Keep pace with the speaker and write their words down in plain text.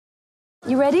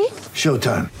You ready?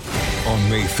 Showtime. On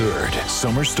May 3rd,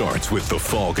 summer starts with The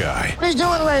Fall Guy. Let's do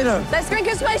it later. Let's drink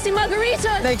a spicy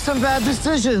margarita. Make some bad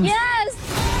decisions. Yes!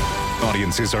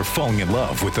 Audiences are falling in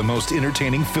love with the most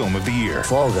entertaining film of the year.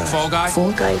 Fall Guy. Fall Guy?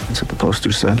 Fall Guy. That's what the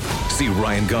poster said. See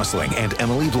Ryan Gosling and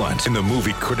Emily Blunt in the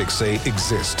movie critics say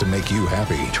exists to make you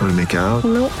happy. Trying to make it out?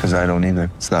 Nope. Because I don't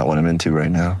either. It's not what I'm into right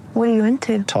now. What are you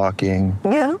into? Talking.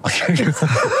 Yeah.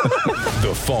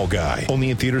 The Fall Guy.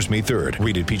 Only in theaters May 3rd.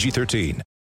 Rated PG-13.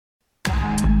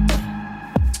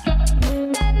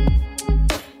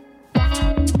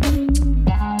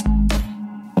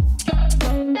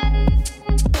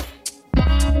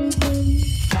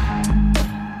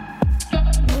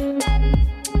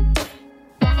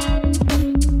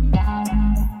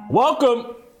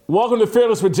 Welcome to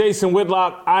Fearless with Jason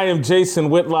Whitlock. I am Jason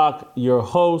Whitlock, your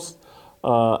host.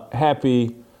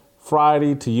 Happy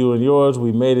Friday to you and yours.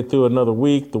 We made it through another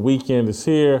week. The weekend is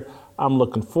here. I'm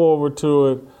looking forward to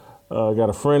it. Got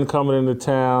a friend coming into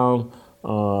town.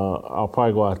 I'll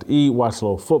probably go out to eat, watch a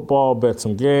little football, bet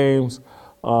some games.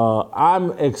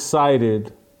 I'm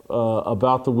excited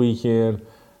about the weekend,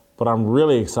 but I'm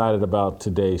really excited about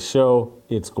today's show.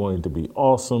 It's going to be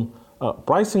awesome.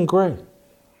 Bryson Gray.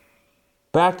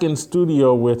 Back in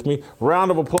studio with me.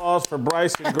 Round of applause for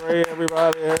Bryson Gray,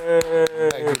 everybody.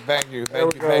 Hey. Thank you. There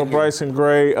we go, Bryson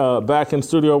Gray back in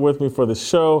studio with me for the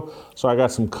show. So I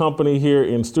got some company here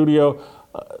in studio.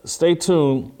 Stay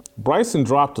tuned. Bryson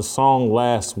dropped a song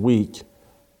last week,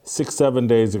 6-7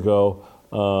 days ago,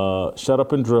 Shut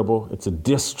Up and Dribble. It's a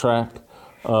diss track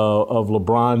of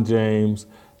LeBron James.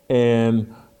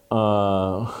 And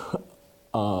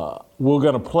we're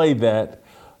going to play that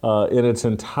in its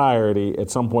entirety at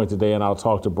some point today, and I'll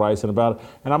talk to Bryson about it.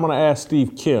 And I'm going to ask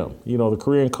Steve Kim. You know, the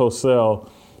Korean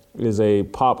Cosell is a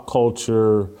pop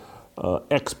culture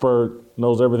expert,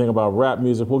 knows everything about rap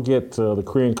music. We'll get the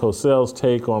Korean Cosell's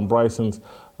take on Bryson's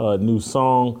new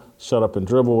song, Shut Up and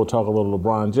Dribble. We'll talk a little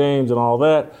LeBron James and all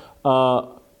that.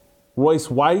 Royce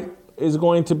White is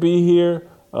going to be here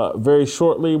very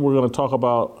shortly. We're going to talk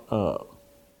about,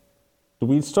 do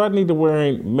we start need to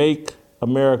wearing Make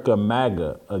America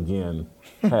MAGA again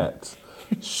hats,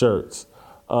 shirts,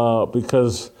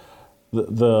 because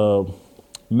the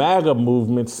MAGA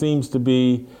movement seems to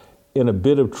be in a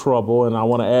bit of trouble, and I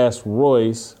want to ask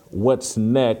Royce what's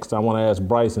next. I want to ask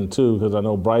Bryson too, because I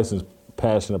know Bryson's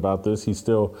passionate about this.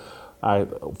 I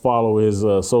follow his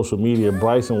social media.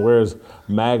 Bryson wears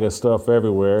MAGA stuff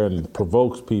everywhere and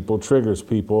provokes people, triggers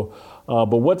people.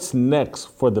 But what's next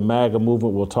for the MAGA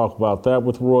movement? We'll talk about that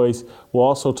with Royce. We'll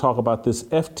also talk about this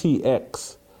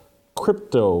FTX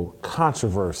crypto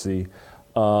controversy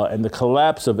and the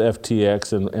collapse of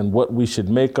FTX and what we should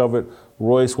make of it.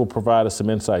 Royce will provide us some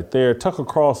insight there. Tucker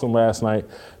Carlson last night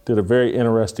did a very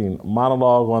interesting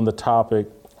monologue on the topic.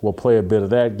 We'll play a bit of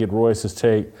that, get Royce's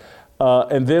take.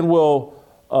 And then we'll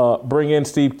bring in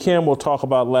Steve Kim. We'll talk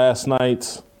about last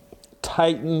night's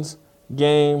Titans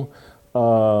game.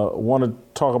 Want to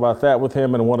talk about that with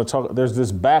him, and there's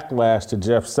this backlash to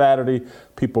Jeff Saturday,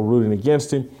 people rooting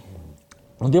against him.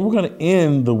 And then we're going to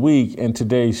end the week and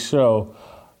today's show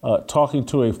talking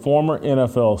to a former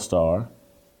NFL star,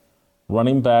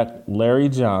 running back Larry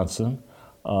Johnson,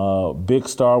 big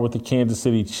star with the Kansas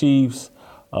City Chiefs.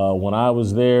 When I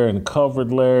was there and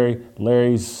covered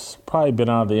Larry's probably been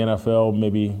out of the NFL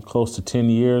maybe close to 10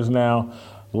 years now.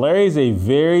 Larry's a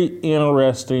very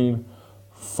interesting,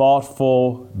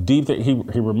 thoughtful, deep. He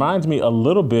reminds me a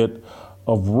little bit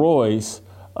of Royce,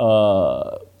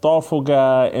 thoughtful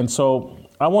guy. And so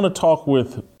I want to talk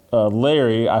with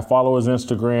Larry. I follow his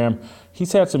Instagram.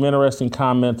 He's had some interesting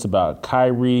comments about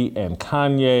Kyrie and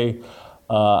Kanye.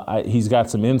 He's got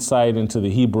some insight into the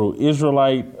Hebrew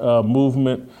Israelite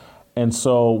movement. And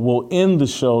so we'll end the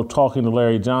show talking to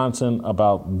Larry Johnson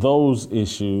about those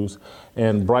issues.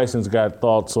 And Bryson's got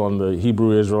thoughts on the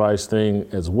Hebrew Israelites thing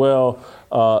as well.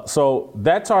 So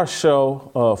that's our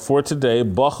show for today.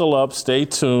 Buckle up, stay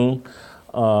tuned.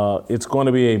 It's going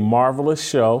to be a marvelous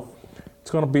show.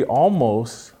 It's going to be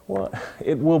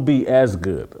it will be as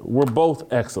good. We're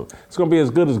both excellent. It's going to be as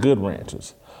good as Good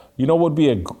Ranchers. You know what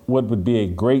would be a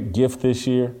great gift this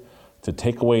year? To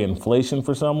take away inflation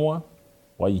for someone?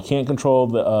 While you can't control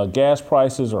the gas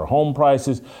prices or home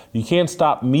prices, you can't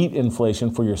stop meat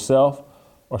inflation for yourself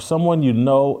or someone you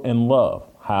know and love.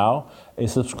 How? A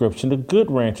subscription to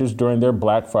Good Ranchers during their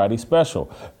Black Friday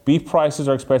special. Beef prices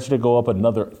are expected to go up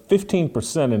another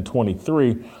 15% in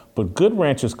 23, but Good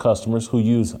Ranchers customers who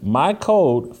use my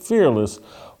code FEARLESS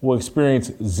will experience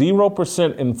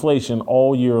 0% inflation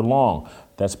all year long.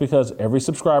 That's because every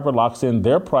subscriber locks in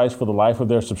their price for the life of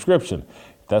their subscription.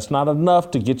 If that's not enough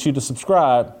to get you to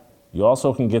subscribe, You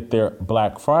also can get their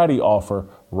Black Friday offer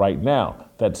right now.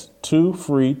 That's 2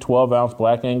 free 12-ounce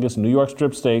Black Angus New York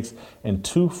strip steaks and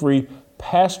 2 free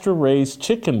pasture-raised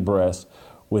chicken breasts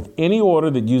with any order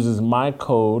that uses my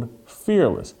code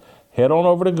FEARLESS. Head on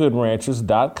over to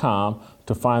GoodRanchers.com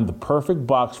to find the perfect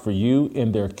box for you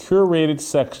in their curated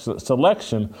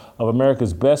selection of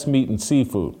America's best meat and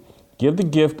seafood. Give the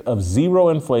gift of zero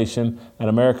inflation and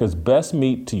America's best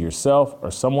meat to yourself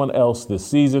or someone else this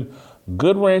season.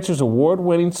 Good Ranchers'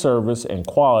 award-winning service and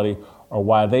quality are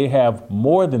why they have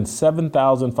more than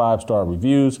 7,000 five-star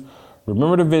reviews.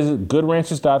 Remember to visit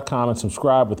GoodRanchers.com and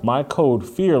subscribe with my code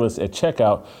FEARLESS at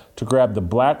checkout to grab the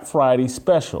Black Friday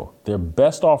special, their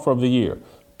best offer of the year.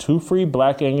 2 free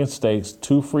Black Angus steaks,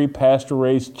 2 free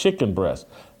pasture-raised chicken breasts,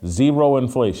 zero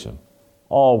inflation.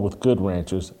 All with Good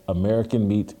Ranchers, American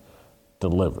meat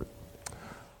delivered.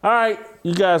 All right,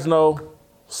 you guys know,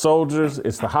 soldiers,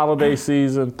 it's the holiday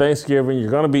season, Thanksgiving. You're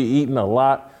going to be eating a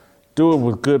lot. Do it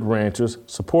with Good Ranchers.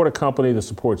 Support a company that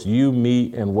supports you,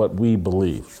 me, and what we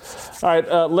believe. All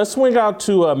right, let's swing out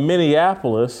to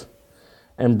Minneapolis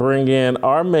and bring in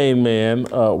our main man,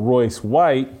 Royce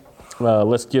White.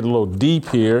 Let's get a little deep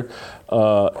here.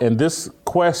 And this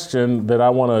question that I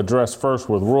want to address first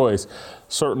with Royce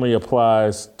certainly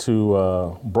applies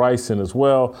to Bryson as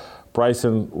well.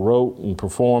 Bryson wrote and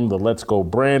performed the Let's Go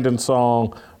Brandon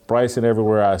song. Bryson,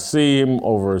 everywhere I see him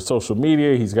over social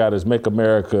media, he's got his Make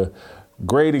America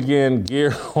Great Again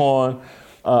gear on.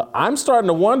 I'm starting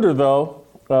to wonder, though,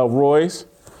 Royce,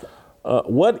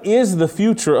 what is the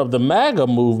future of the MAGA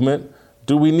movement?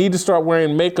 Do we need to start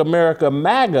wearing Make America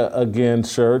MAGA Again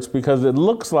shirts? Because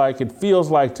it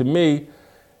feels like to me,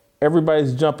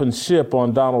 everybody's jumping ship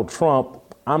on Donald Trump.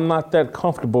 I'm not that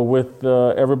comfortable with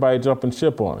everybody jumping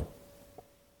ship on him.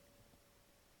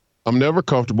 I'm never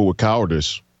comfortable with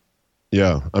cowardice.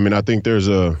 Yeah, I mean, I think there's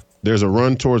a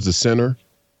run towards the center,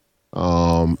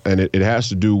 and it has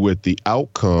to do with the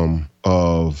outcome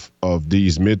of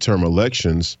these midterm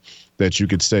elections that you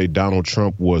could say Donald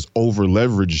Trump was over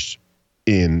leveraged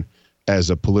in as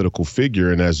a political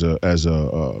figure and as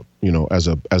a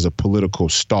political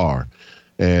star,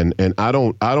 and I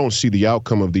don't see the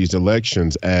outcome of these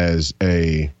elections as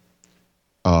a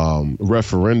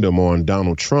referendum on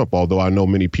Donald Trump, although I know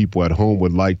many people at home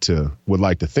would like to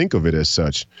think of it as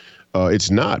such. It's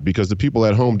not, because the people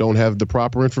at home don't have the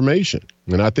proper information.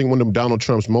 And I think one of Donald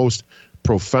Trump's most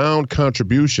profound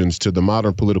contributions to the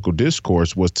modern political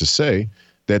discourse was to say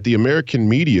that the American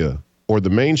media, or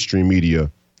the mainstream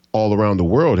media all around the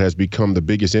world, has become the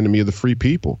biggest enemy of the free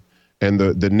people. And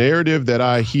the narrative that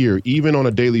I hear, even on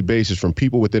a daily basis, from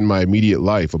people within my immediate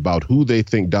life about who they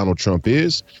think Donald Trump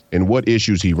is and what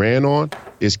issues he ran on,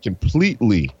 is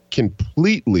completely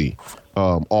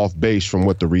off base from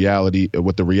what the reality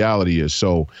is.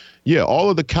 So, yeah, all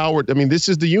of the coward. I mean, this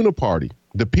is the uniparty.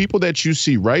 The people that you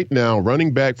see right now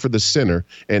running back for the center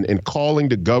and calling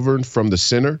to govern from the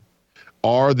center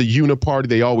are the uniparty.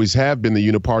 They always have been the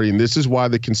uniparty, and this is why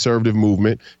the conservative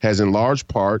movement has, in large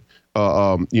part,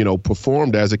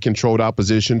 performed as a controlled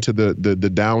opposition to the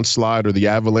downslide or the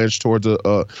avalanche towards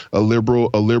a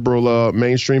liberal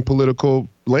mainstream political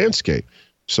landscape.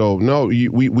 So no,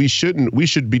 we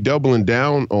should be doubling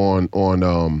down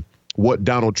on what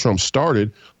Donald Trump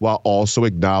started, while also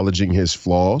acknowledging his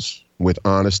flaws with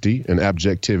honesty and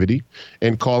objectivity,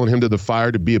 and calling him to the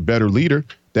fire to be a better leader.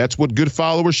 That's what good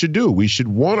followers should do. We should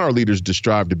want our leaders to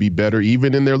strive to be better,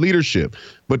 even in their leadership.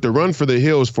 But to run for the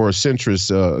hills for a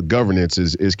centrist governance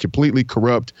is completely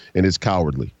corrupt, and it's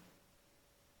cowardly.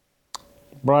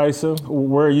 Bryson,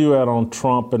 where are you at on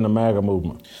Trump and the MAGA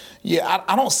movement? Yeah,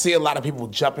 I don't see a lot of people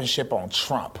jumping ship on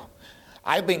Trump.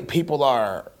 I think people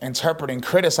are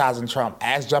criticizing Trump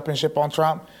as jumping ship on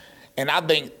Trump. And I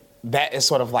think that is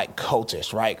sort of like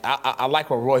cultish, right? I like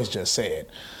what Royce just said.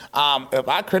 If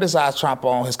I criticize Trump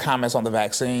on his comments on the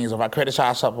vaccines, or if I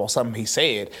criticize Trump on something he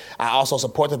said, I also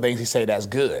support the things he said that's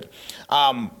good.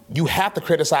 You have to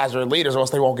criticize your leaders, or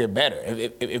else they won't get better.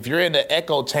 If you're in the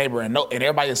echo chamber and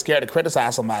everybody is scared to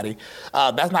criticize somebody,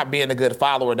 that's not being a good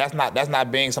follower. That's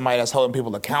not being somebody that's holding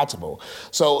people accountable.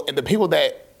 So the people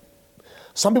that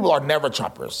some people are never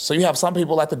Trumpers. So you have some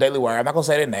people at the Daily Wire, I'm not going to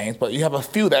say their names, but you have a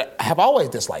few that have always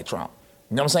disliked Trump.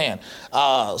 You know what I'm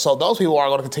saying? So those people are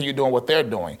going to continue doing what they're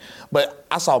doing. But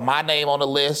I saw my name on the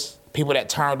list, people that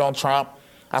turned on Trump.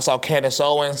 I saw Candace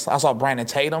Owens. I saw Brandon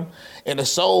Tatum. And the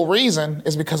sole reason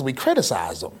is because we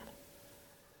criticized them.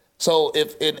 So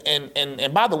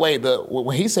and by the way,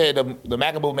 when he said the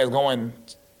MAGA movement is going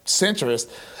centrist,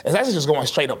 it's actually just going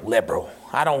straight up liberal.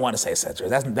 I don't want to say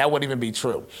centrist. That wouldn't even be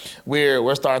true.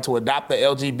 We're starting to adopt the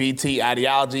LGBT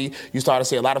ideology. You start to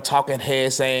see a lot of talking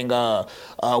heads saying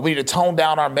we need to tone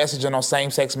down our messaging on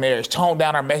same-sex marriage, tone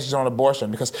down our messaging on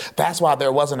abortion, because that's why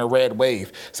there wasn't a red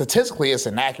wave. Statistically, it's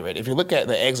inaccurate. If you look at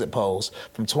the exit polls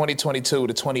from 2022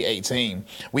 to 2018,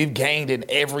 we've gained in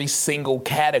every single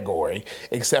category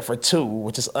except for two,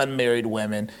 which is unmarried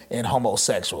women and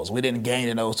homosexuals. We didn't gain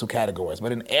in those two categories,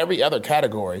 but in every other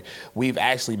category, we've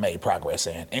actually made progress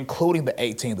in, including the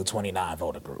 18 to 29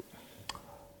 voter group.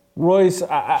 Royce,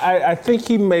 I think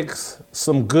he makes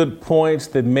some good points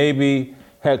that maybe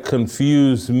had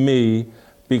confused me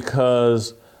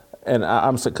because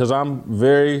I'm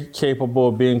very capable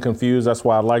of being confused. That's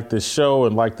why I like this show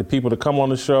and like the people that come on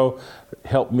the show,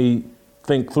 help me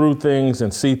think through things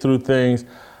and see through things.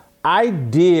 I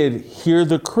did hear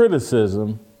the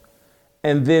criticism,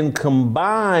 and then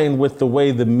combined with the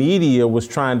way the media was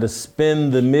trying to spin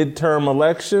the midterm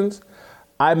elections,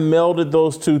 I melded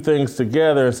those two things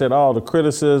together and said, oh, the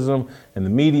criticism and the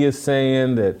media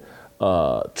saying that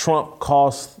Trump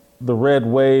cost the red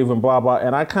wave and blah, blah.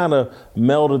 And I kind of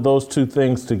melded those two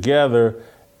things together,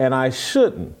 and I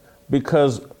shouldn't,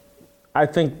 because I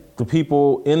think the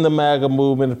people in the MAGA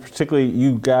movement, particularly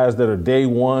you guys that are day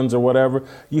ones or whatever,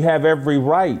 you have every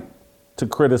right to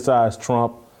criticize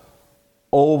Trump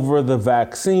over the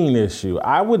vaccine issue.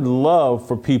 I would love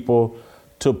for people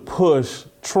to push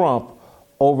Trump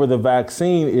over the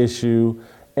vaccine issue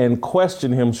and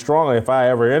question him strongly. If I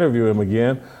ever interview him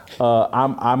again,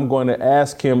 I'm going to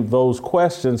ask him those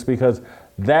questions, because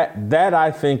that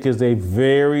I think is a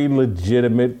very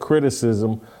legitimate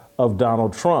criticism of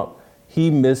Donald Trump. He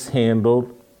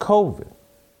mishandled COVID.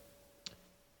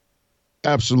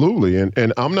 Absolutely.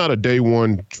 And I'm not a day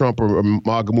one Trump or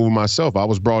MAGA mover myself. I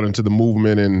was brought into the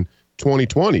movement in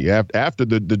 2020 after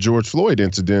the George Floyd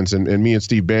incidents, and me and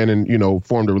Steve Bannon,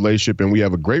 formed a relationship, and we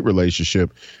have a great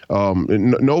relationship.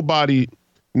 Nobody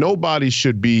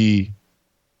should be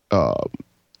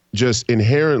just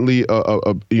inherently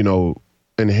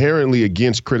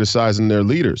against criticizing their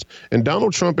leaders. And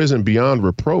Donald Trump isn't beyond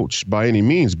reproach by any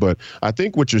means, but I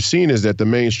think what you're seeing is that the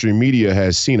mainstream media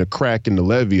has seen a crack in the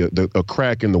levee, a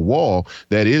crack in the wall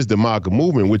that is the MAGA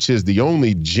movement, which is the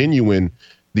only genuine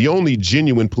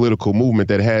political movement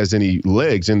that has any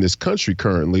legs in this country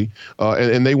currently.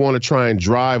 And they want to try and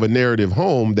drive a narrative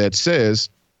home that says,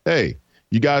 hey,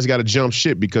 you guys got to jump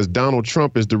ship because Donald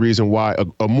Trump is the reason why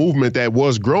a movement that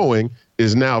was growing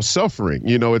is now suffering.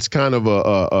 It's kind of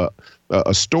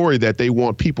a story that they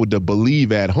want people to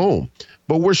believe at home.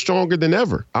 But we're stronger than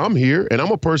ever. I'm here, and I'm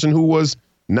a person who was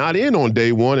not in on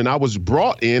day one, and I was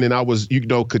brought in, and I was, you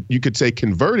could say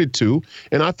converted to,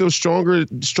 and I feel stronger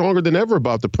than ever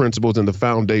about the principles and the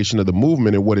foundation of the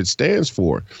movement and what it stands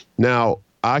for. Now,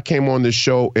 I came on this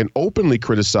show and openly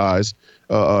criticized,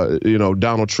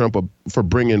 Donald Trump for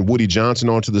bringing Woody Johnson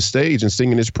onto the stage and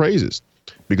singing his praises,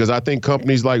 because I think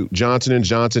companies like Johnson &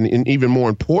 Johnson, and even more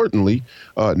importantly,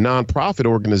 nonprofit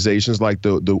organizations like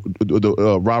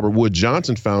the Robert Wood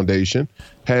Johnson Foundation,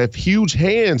 have huge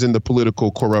hands in the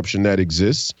political corruption that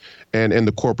exists and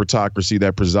the corporatocracy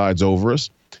that presides over us.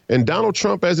 And Donald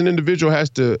Trump as an individual has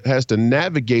to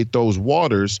navigate those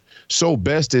waters so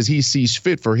best as he sees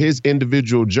fit for his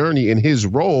individual journey and his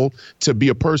role to be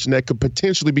a person that could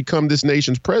potentially become this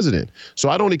nation's president. So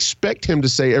I don't expect him to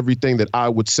say everything that I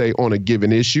would say on a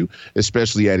given issue,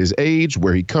 especially at his age,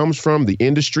 where he comes from, the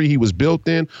industry he was built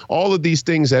in. All of these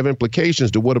things have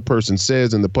implications to what a person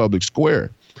says in the public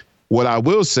square. What I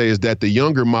will say is that the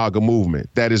younger MAGA movement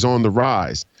that is on the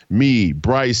rise, me,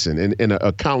 Bryson,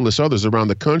 and countless others around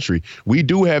the country, we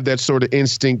do have that sort of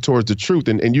instinct towards the truth.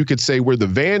 And you could say we're the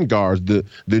vanguards, the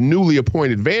newly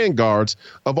appointed vanguards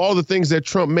of all the things that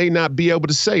Trump may not be able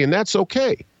to say. And that's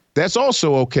okay. That's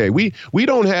also okay. We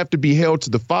don't have to be held to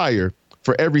the fire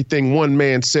for everything one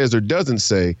man says or doesn't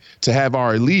say to have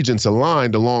our allegiance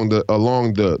aligned along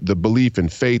the belief in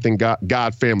faith in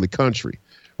God, family, country.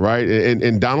 Right.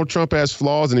 And Donald Trump has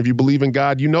flaws. And if you believe in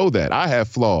God, you know that. I have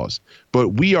flaws. But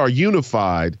we are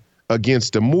unified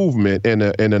against a movement and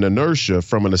an inertia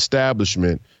from an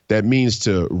establishment that means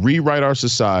to rewrite our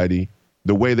society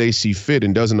the way they see fit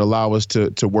and doesn't allow us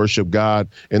to worship God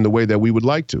in the way that we would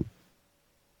like to.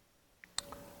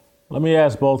 Let me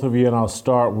ask both of you, and I'll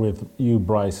start with you,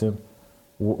 Bryson.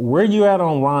 Where are you at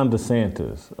on Ron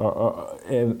DeSantis?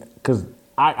 And because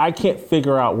I can't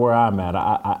figure out where I'm at.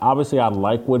 Obviously, I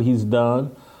like what he's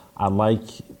done.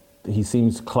 He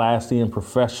seems classy and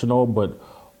professional, but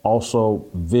also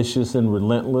vicious and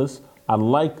relentless. I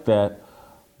like that.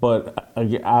 But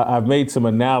I've made some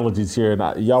analogies here,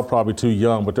 and y'all probably too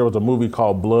young, but there was a movie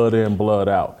called Blood In, Blood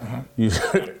Out.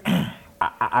 Mm-hmm.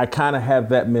 I kind of have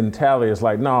that mentality. It's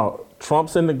like, no,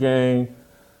 Trump's in the game.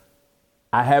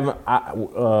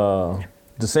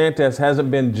 DeSantis hasn't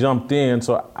been jumped in,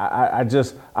 so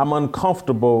I'm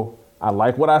uncomfortable. I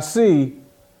like what I see,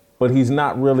 but he's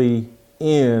not really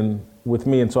in with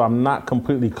me, and so I'm not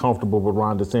completely comfortable with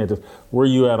Ron DeSantis. Where are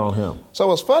you at on him? So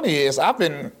what's funny is I've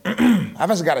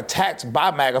actually got attacked by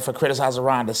MAGA for criticizing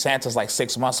Ron DeSantis like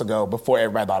 6 months ago before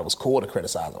everybody thought it was cool to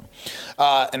criticize him.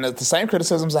 And the same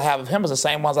criticisms I have of him is the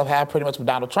same ones I've had pretty much with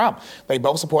Donald Trump. They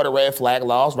both supported red flag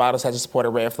laws. Ron DeSantis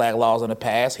supported red flag laws in the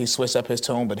past. He switched up his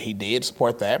tune, but he did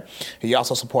support that. He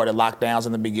also supported lockdowns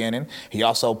in the beginning. He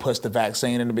also pushed the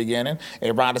vaccine in the beginning.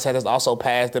 And Ron DeSantis also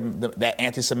passed that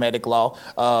anti-Semitic law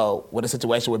with a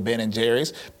situation with Ben and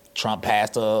Jerry's. Trump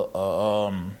passed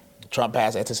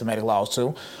anti-Semitic laws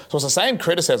too. So it's the same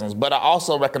criticisms, but I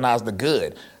also recognize the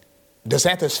good.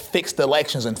 DeSantis fixed the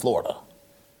elections in Florida.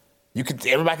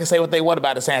 Everybody can say what they want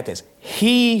about DeSantis.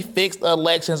 He fixed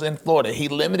elections in Florida. He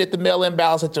limited the mail-in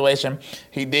ballot situation.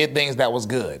 He did things that was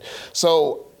good.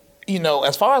 So,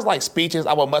 as far as like speeches,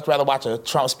 I would much rather watch a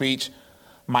Trump speech,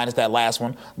 minus that last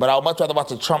one, but I would much rather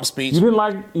watch a Trump speech. You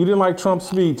didn't like Trump's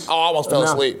speech? Oh, I almost fell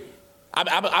asleep.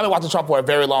 I've been watching Trump for a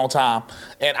very long time,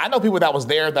 and I know people that was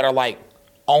there that are like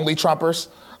only Trumpers,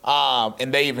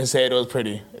 and they even said it was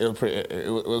pretty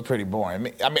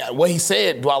boring. I mean, what he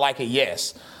said, do I like it?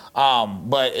 Yes,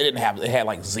 but it had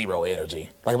like zero energy.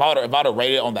 Like if I would have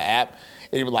rated it on the app,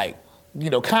 it'd be like,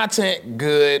 content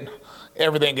good,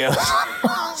 everything else.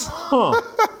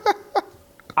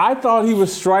 I thought he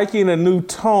was striking a new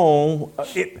tone.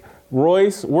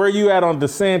 Royce, where are you at on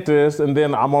DeSantis? And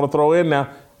then I'm going to throw in now,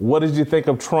 what did you think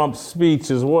of Trump's speech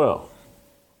as well?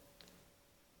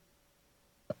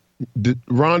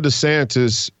 Ron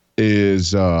DeSantis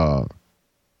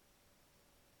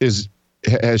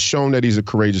has shown that he's a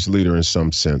courageous leader in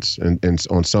some sense and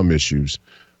on some issues.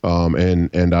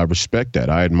 And I respect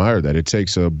that. I admire that. It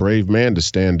takes a brave man to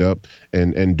stand up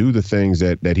and do the things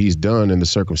that he's done in the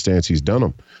circumstance he's done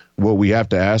them. What we have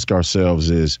to ask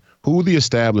ourselves is who the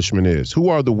establishment is. Who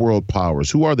are the world powers?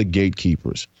 Who are the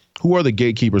gatekeepers? Who are the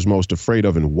gatekeepers most afraid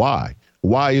of, and why?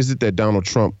 Why is it that Donald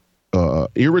Trump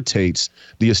irritates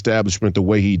the establishment the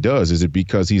way he does? Is it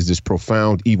because he's this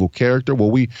profound evil character?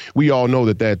 Well, we all know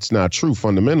that that's not true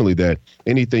fundamentally, that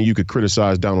anything you could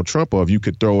criticize Donald Trump of, you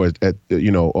could throw at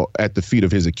the feet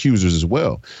of his accusers as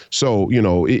well. So,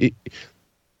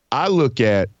 I look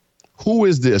at who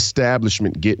is the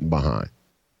establishment getting behind?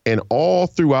 And all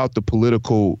throughout the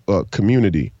political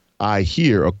community, I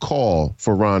hear a call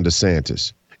for Ron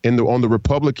DeSantis on the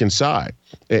Republican side.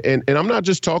 And I'm not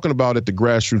just talking about at the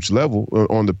grassroots level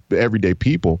on the everyday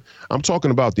people. I'm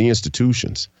talking about the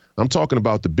institutions. I'm talking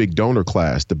about the big donor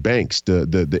class, the banks,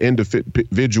 the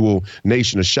individual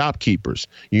nation of shopkeepers,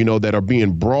 that are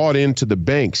being brought into the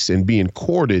banks and being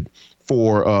courted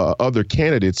for other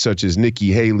candidates such as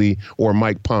Nikki Haley or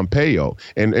Mike Pompeo.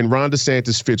 And Ron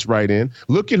DeSantis fits right in.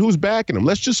 Look at who's backing him.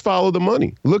 Let's just follow the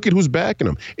money. Look at who's backing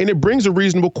him. And it brings a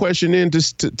reasonable question in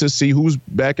to see who's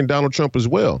backing Donald Trump as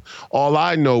well. All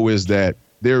I know is that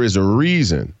there is a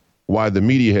reason why the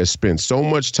media has spent so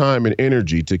much time and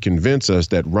energy to convince us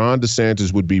that Ron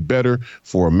DeSantis would be better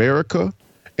for America.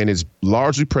 And it's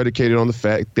largely predicated on the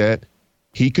fact that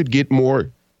he could get more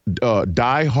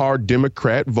diehard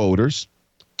Democrat voters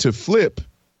to flip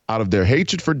out of their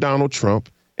hatred for Donald Trump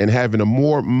and having a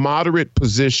more moderate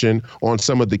position on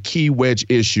some of the key wedge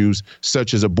issues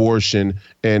such as abortion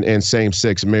and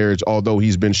same-sex marriage, although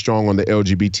he's been strong on the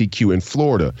LGBTQ in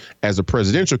Florida. As a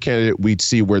presidential candidate, we'd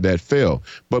see where that fell.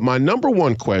 But my number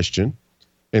one question,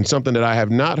 and something that I have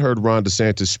not heard Ron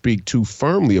DeSantis speak too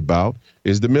firmly about,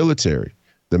 is the military.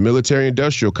 The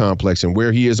military-industrial complex and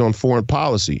where he is on foreign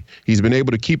policy. He's been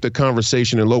able to keep the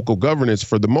conversation in local governance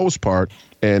for the most part,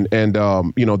 and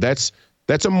that's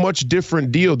a much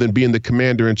different deal than being the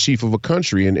commander-in-chief of a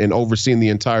country and overseeing the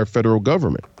entire federal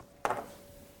government.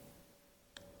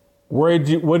 What did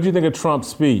you think of Trump's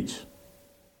speech?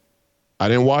 I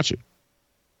didn't watch it.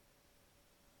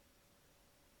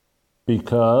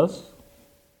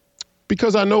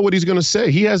 Because I know what he's going to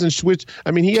say. He hasn't switched.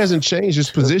 I mean, he hasn't changed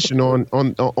his position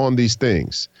on these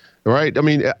things, right? I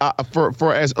mean,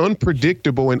 for as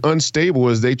unpredictable and unstable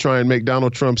as they try and make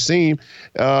Donald Trump seem,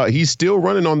 he's still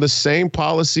running on the same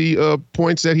policy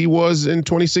points that he was in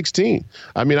 2016.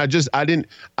 I mean, I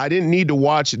didn't need to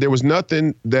watch. There was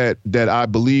nothing that I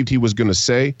believed he was going to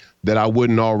say that I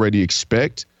wouldn't already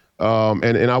expect.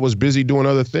 And I was busy doing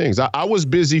other things. I was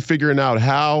busy figuring out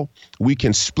how we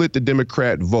can split the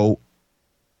Democrat vote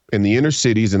in the inner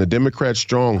cities and the Democrat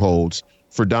strongholds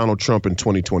for Donald Trump in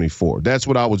 2024. That's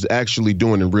what I was actually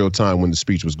doing in real time when the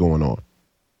speech was going on.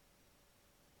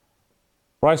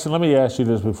 Bryson, let me ask you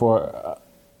this before.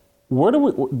 Where do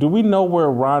we know where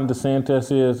Ron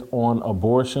DeSantis is on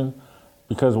abortion?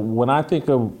 Because when I think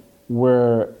of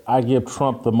where I give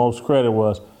Trump the most credit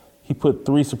was he put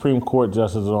 3 Supreme Court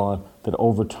justices on that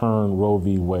overturned Roe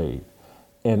v. Wade.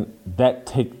 And that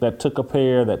took a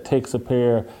pair, that takes a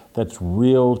pair, that's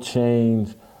real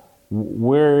change.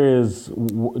 Does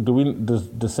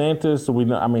DeSantis, do we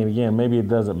know, I mean, again, maybe it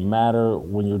doesn't matter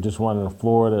when you're just running a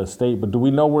Florida state, but do we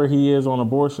know where he is on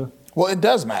abortion? Well, it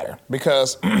does matter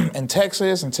because in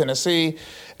Texas and Tennessee,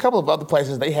 a couple of other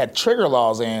places, they had trigger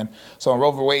laws in. So when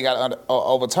Roe v. Wade got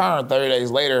overturned, 30 days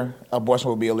later, abortion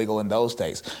would be illegal in those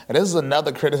states. And this is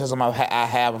another criticism I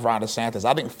have of Ron DeSantis.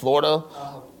 I think Florida,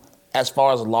 as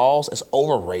far as laws, is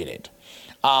overrated.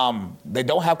 They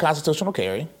don't have constitutional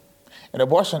carry. And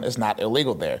abortion is not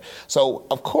illegal there. So,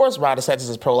 of course, Ron DeSantis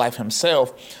is pro-life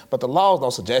himself, but the laws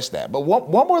don't suggest that. But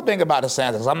one more thing about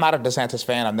DeSantis. I'm not a DeSantis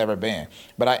fan. I've never been.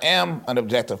 But I am an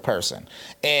objective person.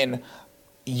 And,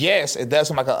 yes, it does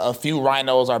seem like a few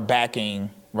rhinos are backing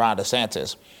Ron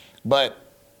DeSantis. But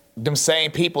them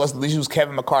same people, let's use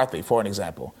Kevin McCarthy, for an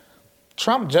example.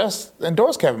 Trump just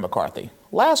endorsed Kevin McCarthy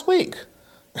last week.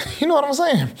 You know what I'm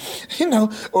saying?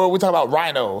 Or we talk about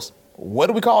rhinos. What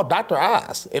do we call Dr.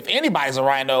 Oz? If anybody's a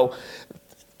rhino,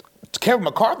 Kevin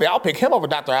McCarthy, I'll pick him over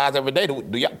Dr. Oz every day.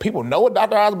 Do people know what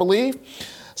Dr. Oz believes?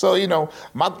 So,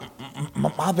 my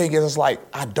thing is, it's like,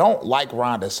 I don't like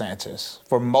Ron DeSantis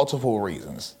for multiple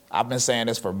reasons. I've been saying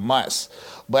this for months.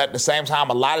 But at the same time,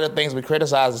 a lot of the things we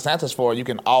criticize DeSantis for, you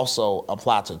can also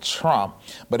apply to Trump.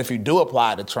 But if you do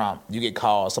apply to Trump, you get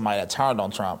called somebody that turned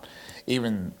on Trump,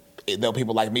 even though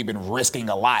people like me been risking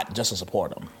a lot just to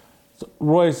support him.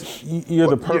 Royce, you're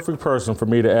the perfect person for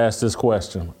me to ask this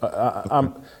question.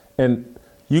 And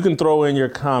you can throw in your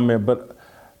comment, but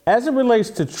as it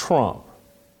relates to Trump,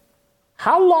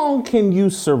 how long can you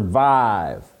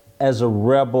survive as a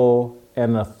rebel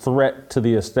and a threat to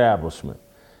the establishment?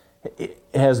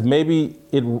 Has maybe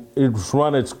it's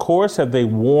run its course? Have they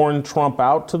worn Trump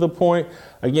out to the point?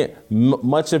 Again,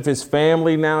 much of his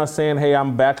family now is saying, hey,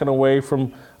 I'm backing away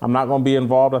from, I'm not going to be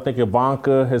involved. I think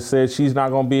Ivanka has said she's not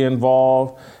going to be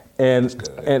involved, and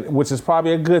which is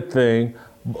probably a good thing.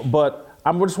 But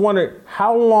I'm just wondering,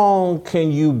 how long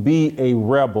can you be a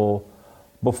rebel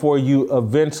before you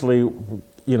eventually,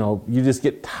 you just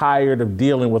get tired of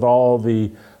dealing with all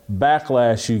the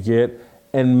backlash you get,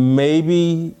 and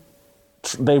maybe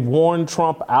they've worn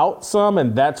Trump out some,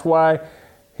 and that's why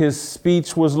his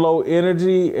speech was low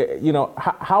energy.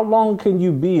 How long can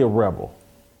you be a rebel?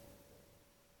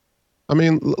 I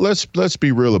mean, let's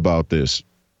be real about this.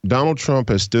 Donald Trump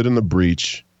has stood in the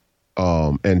breach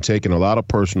and taken a lot of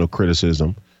personal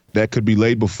criticism that could be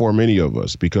laid before many of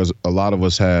us, because a lot of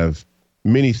us have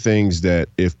many things that,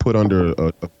 if put under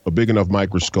a big enough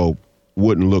microscope,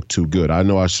 wouldn't look too good. I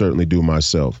know I certainly do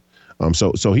myself.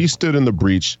 So he stood in the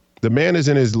breach. The man is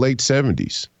in his late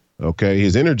 70s. Okay,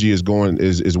 his energy is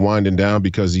winding down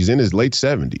because he's in his late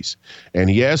 70s, and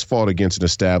he has fought against an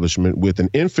establishment with an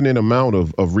infinite amount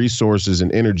of resources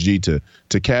and energy to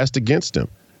cast against him.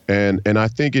 And I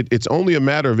think it's only a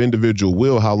matter of individual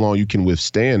will how long you can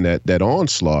withstand that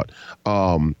onslaught.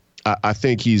 I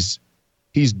think he's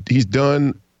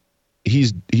done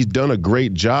a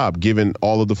great job given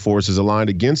all of the forces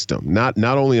aligned against him, not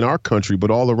only in our country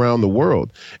but all around the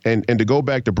world. And to go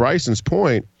back to Bryson's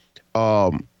point,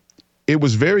 it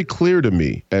was very clear to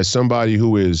me, as somebody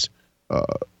who is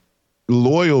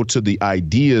loyal to the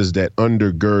ideas that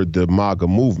undergird the MAGA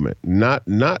movement, not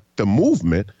the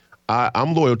movement.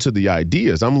 I'm loyal to the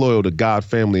ideas. I'm loyal to God,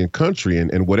 family, and country.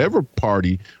 And whatever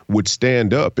party would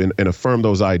stand up and affirm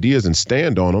those ideas and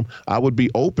stand on them, I would be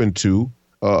open to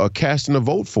casting a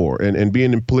vote for and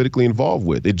being politically involved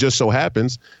with. It just so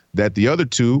happens that the other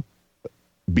two,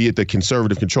 be it the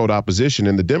conservative-controlled opposition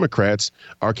and the Democrats,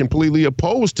 are completely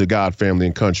opposed to God, family,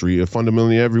 and country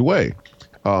fundamentally every way.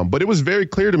 But it was very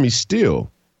clear to me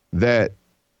still that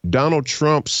Donald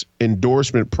Trump's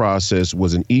endorsement process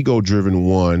was an ego-driven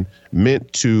one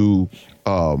meant to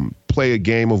play a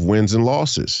game of wins and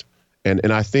losses. And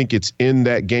I think it's in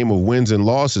that game of wins and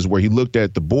losses where he looked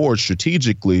at the board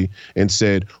strategically and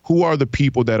said, who are the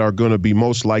people that are going to be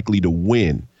most likely to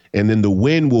win? And then the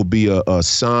win will be a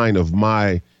sign of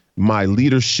my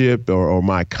leadership or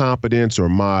my competence or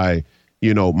my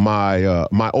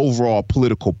overall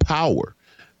political power.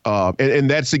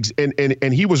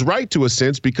 And he was right to a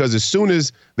sense, because as soon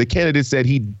as the candidates that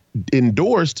he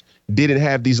endorsed didn't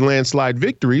have these landslide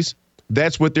victories,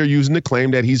 that's what they're using to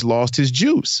claim that he's lost his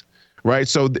juice. Right.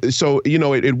 So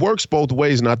it works both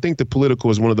ways. And I think the political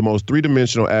is one of the most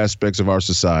three-dimensional aspects of our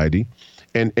society.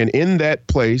 And in that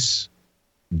place,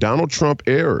 Donald Trump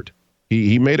erred.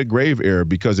 He made a grave error,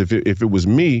 because if it was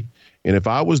me and if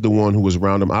I was the one who was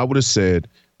around him, I would have said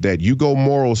that you go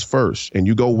morals first and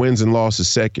you go wins and losses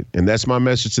second. And that's my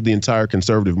message to the entire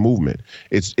conservative movement.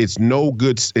 It's no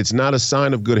good. It's not a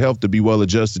sign of good health to be well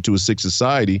adjusted to a sick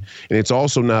society. And it's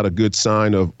also not a good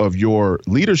sign of your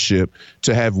leadership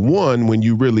to have won when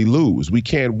you really lose. We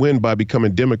can't win by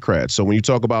becoming Democrats. So when you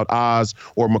talk about Oz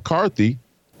or McCarthy,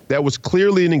 that was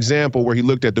clearly an example where he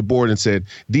looked at the board and said,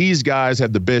 these guys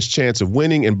have the best chance of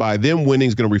winning, and by them winning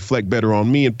is going to reflect better on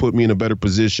me and put me in a better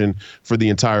position for the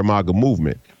entire MAGA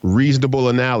movement. Reasonable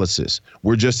analysis.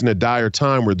 We're just in a dire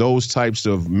time where those types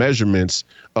of measurements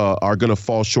are going to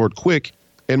fall short quick.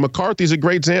 And McCarthy's a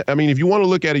great example. I mean, if you want to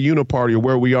look at a uniparty or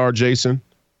where we are, Jason,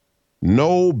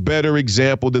 no better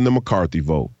example than the McCarthy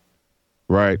vote,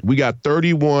 right? We got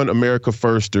 31 America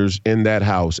Firsters in that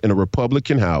House, in a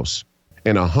Republican House,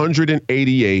 and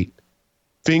 188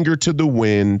 finger to the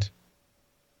wind,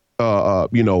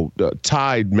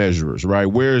 tide measurers, right?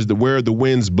 Where are the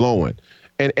winds blowing?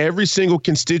 And every single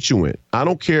constituent, I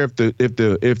don't care if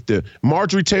the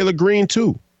Marjorie Taylor Greene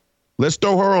too. Let's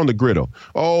throw her on the griddle.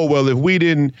 Oh, well, if we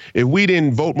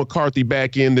didn't vote McCarthy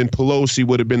back in, then Pelosi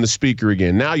would have been the speaker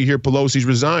again. Now you hear Pelosi's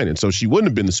resigning, so she wouldn't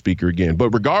have been the speaker again. But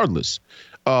regardless,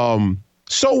 so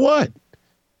what?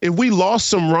 If we lost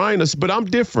some rhinos, but I'm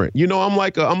different. I'm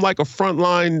like a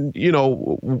frontline,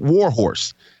 war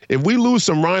horse. If we lose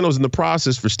some rhinos in the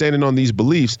process for standing on these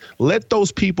beliefs, let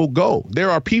those people go.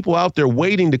 There are people out there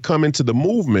waiting to come into the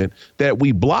movement that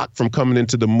we block from coming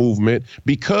into the movement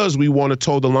because we want to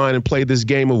toe the line and play this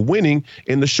game of winning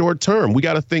in the short term. We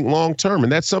got to think long term,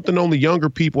 and that's something only younger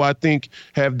people, I think,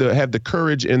 have the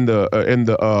courage and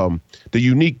the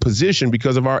unique position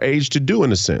because of our age to do,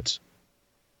 in a sense.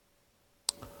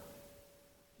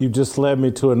 You just led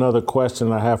me to another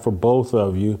question I have for both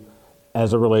of you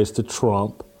as it relates to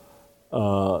Trump.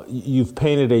 You've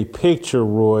painted a picture,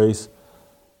 Royce,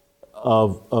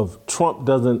 of Trump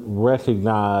doesn't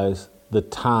recognize the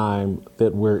time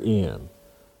that we're in,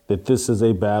 that this is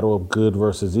a battle of good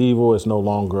versus evil. It's no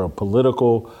longer a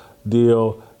political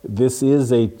deal. This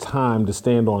is a time to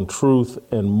stand on truth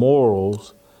and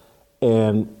morals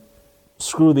and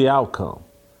screw the outcome.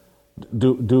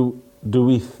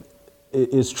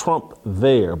 Is Trump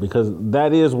there? Because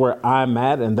that is where I'm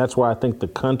at, and that's where I think the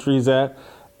country's at.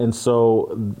 And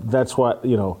so that's why,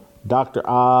 Dr.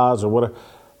 Oz or whatever,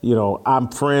 I'm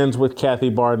friends with Kathy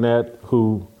Barnett,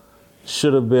 who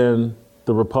should have been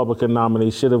the Republican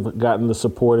nominee, should have gotten the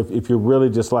support. If you're really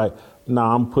just like,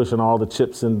 nah, I'm pushing all the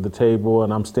chips into the table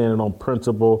and I'm standing on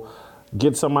principle,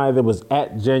 get somebody that was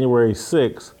at January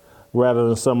 6th rather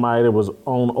than somebody that was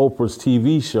on Oprah's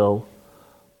TV show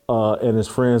and is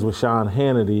friends with Sean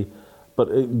Hannity.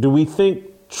 But do we think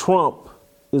Trump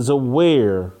is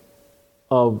aware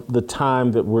of the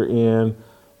time that we're in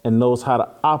and knows how to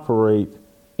operate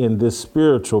in this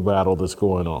spiritual battle that's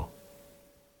going on?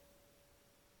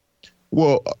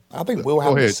 Well, I think we'll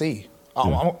have to see.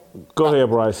 Go ahead,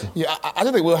 Bryce. Yeah, I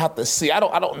think we'll have to see. I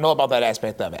don't know about that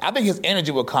aspect of it. I think his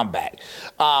energy will come back.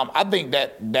 I think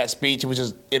that speech, which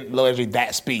is literally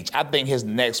that speech, I think his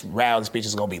next rally speech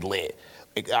is going to be lit.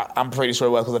 I'm pretty sure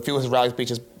it was, because a few of his rally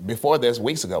speeches before this,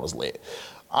 weeks ago, was lit.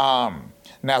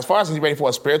 Now, as far as he's ready for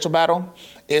a spiritual battle,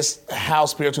 it's how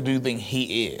spiritual do you think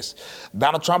he is?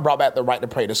 Donald Trump brought back the right to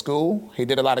pray to school. He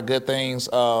did a lot of good things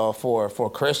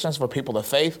for Christians, for people of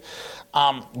faith.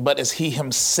 But is he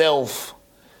himself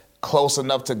close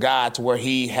enough to God to where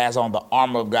he has on the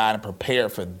armor of God and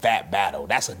prepared for that battle?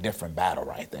 That's a different battle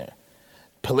right there.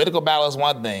 Political battle is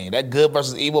one thing. That good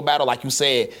versus evil battle, like you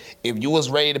said, if you was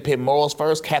ready to put morals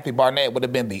first, Kathy Barnett would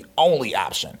have been the only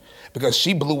option, because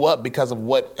she blew up because of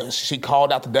what she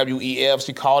called out to WEF.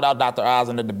 She called out Dr. Oz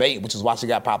in the debate, which is why she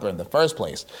got popular in the first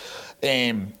place.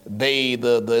 And the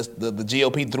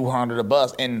GOP threw her under the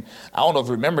bus. And I don't know if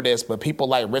you remember this, but people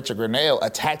like Richard Grenell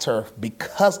attacked her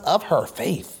because of her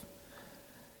faith.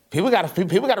 People got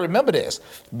to remember this.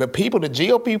 The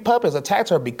GOP puppets attacked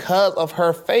her because of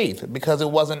her faith, because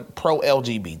it wasn't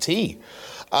pro-LGBT.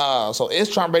 So is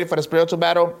Trump ready for the spiritual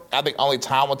battle? I think only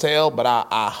time will tell, but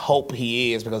I hope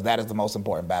he is, because that is the most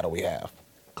important battle we have.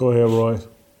 Go ahead, Roy.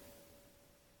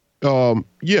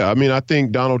 Yeah, I mean, I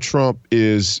think Donald Trump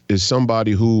is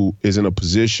somebody who is in a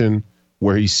position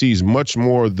where he sees much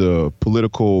more of the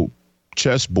political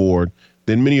chessboard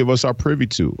than many of us are privy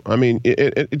to. I mean,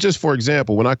 it just for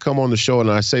example, when I come on the show and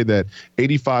I say that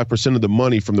 85% of the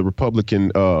money from the Republican,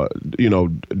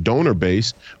 donor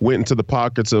base went into the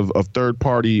pockets of third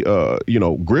party,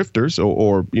 grifters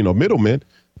or middlemen,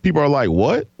 people are like,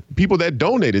 what? people that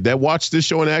donated, that watched this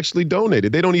show and actually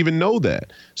donated. They don't even know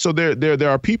that. So there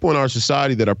are people in our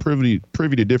society that are privy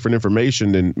to different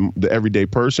information than the everyday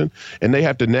person, and they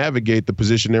have to navigate the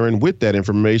position they're in with that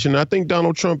information. And I think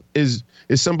Donald Trump is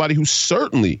somebody who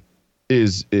certainly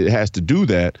has to do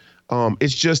that.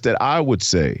 It's just that I would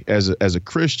say, as a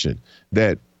Christian,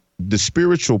 that the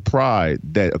spiritual pride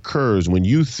that occurs when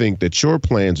you think that your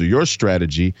plans or your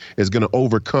strategy is going to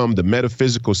overcome the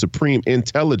metaphysical supreme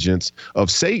intelligence of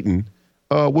Satan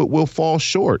will fall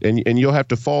short, and you'll have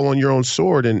to fall on your own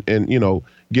sword and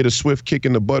get a swift kick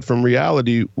in the butt from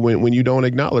reality when you don't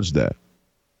acknowledge that.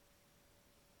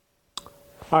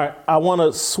 All right, I want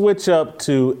to switch up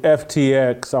to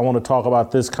FTX. I want to talk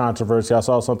about this controversy. I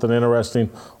saw something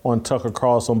interesting on Tucker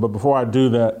Carlson, but before I do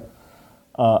that,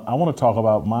 I want to talk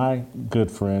about my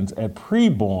good friends at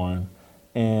Preborn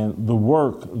and the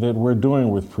work that we're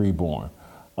doing with Preborn.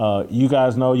 You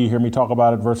guys know, you hear me talk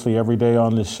about it virtually every day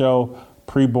on this show.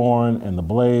 Preborn and The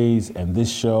Blaze and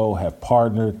this show have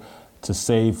partnered to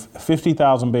save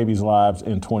 50,000 babies' lives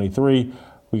in 23.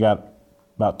 We got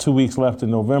about 2 weeks left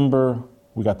in November.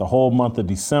 We got the whole month of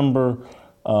December.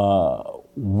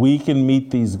 We can meet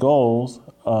these goals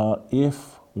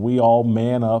if we all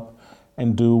man up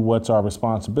and do what's our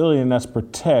responsibility, and that's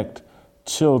protect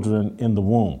children in the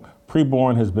womb.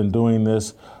 Preborn has been doing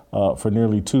this for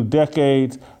nearly 2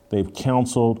 decades. They've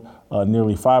counseled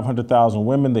nearly 500,000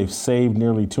 women. They've saved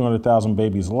nearly 200,000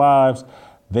 babies' lives.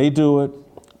 They do it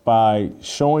by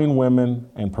showing women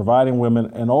and providing women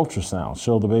an ultrasound.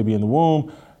 Show the baby in the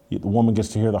womb. The woman gets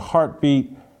to hear the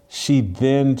heartbeat. She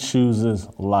then chooses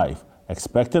life.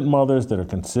 Expectant mothers that are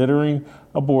considering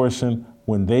abortion,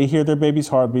 when they hear their baby's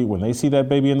heartbeat, when they see that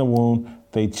baby in the womb,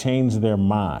 they change their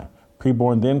mind.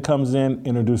 Preborn then comes in,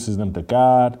 introduces them to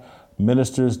God,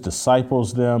 ministers,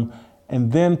 disciples them,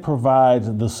 and then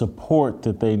provides the support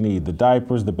that they need, the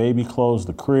diapers, the baby clothes,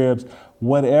 the cribs,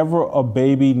 whatever a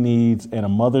baby needs and a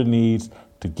mother needs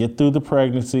to get through the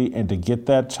pregnancy and to get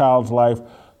that child's life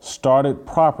started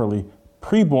properly.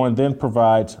 Preborn then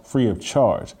provides free of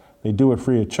charge. They do it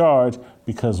free of charge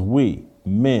because we,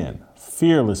 men,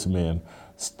 fearless men,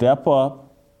 step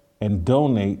up and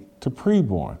donate to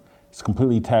Preborn. It's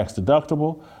completely tax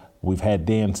deductible. We've had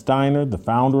Dan Steiner, the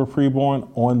founder of Preborn,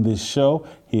 on this show.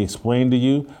 He explained to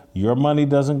you, your money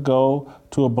doesn't go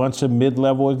to a bunch of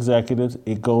mid-level executives.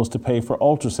 It goes to pay for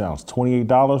ultrasounds.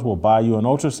 $28 will buy you an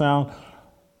ultrasound.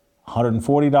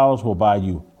 $140 will buy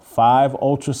you 5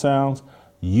 ultrasounds.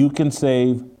 You can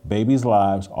save babies'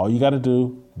 lives. All you got to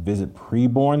do, visit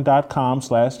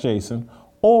preborn.com/Jason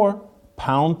or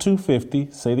pound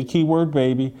 250, say the keyword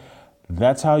baby.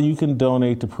 That's how you can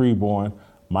donate to Preborn.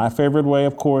 My favorite way,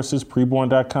 of course, is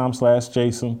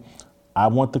preborn.com/Jason. I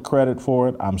want the credit for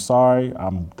it. I'm sorry.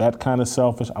 I'm that kind of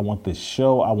selfish. I want this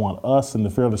show. I want us in the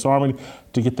Fearless Army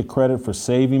to get the credit for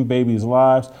saving babies'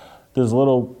 lives. There's a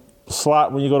little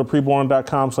slot when you go to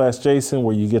preborn.com/Jason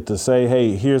where you get to say,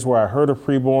 hey, here's where I heard of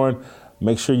Preborn.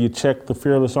 Make sure you check the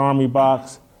Fearless Army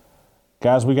box.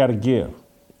 Guys, we got to give.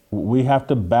 We have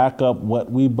to back up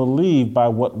what we believe by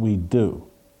what we do.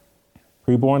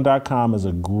 Preborn.com is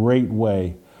a great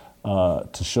way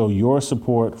to show your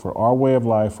support for our way of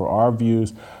life, for our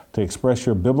views, to express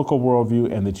your biblical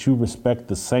worldview, and that you respect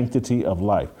the sanctity of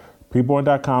life.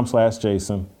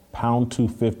 Preborn.com/Jason, pound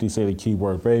 250, say the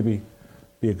keyword baby.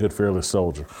 Be a good fearless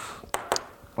soldier.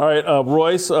 All right,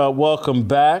 Royce, welcome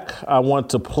back. I want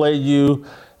to play you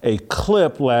a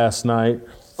clip last night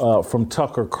from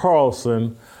Tucker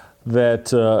Carlson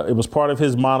that it was part of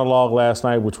his monologue last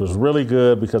night, which was really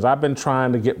good because I've been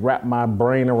trying to wrap my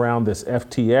brain around this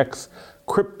FTX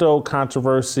crypto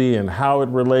controversy and how it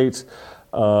relates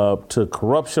to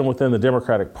corruption within the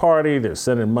Democratic Party. They're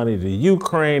sending money to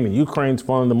Ukraine, and Ukraine's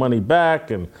funding the money back.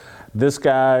 And this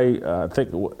guy, I think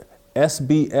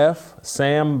SBF,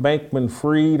 Sam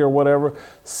Bankman-Fried or whatever,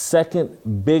 second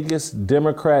biggest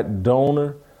Democrat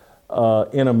donor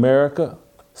in America.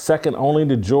 Second only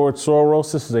to George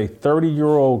Soros. This is a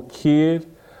 30-year-old kid.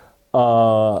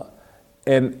 And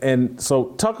so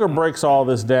Tucker breaks all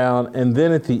this down. And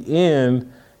then at the end,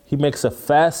 he makes a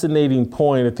fascinating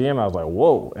point at the end. I was like,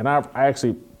 whoa. And I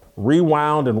actually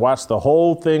rewound and watched the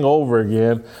whole thing over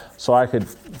again so I could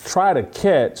try to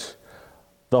catch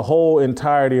the whole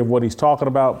entirety of what he's talking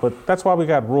about. But that's why we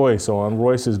got Royce on.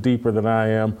 Royce is deeper than I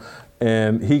am,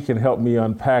 and he can help me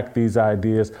unpack these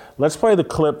ideas. Let's play the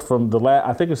clip from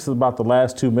I think it's about the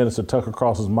last 2 minutes of Tucker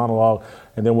Carlson's monologue,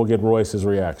 and then we'll get Royce's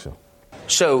reaction.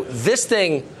 So this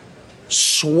thing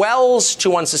swells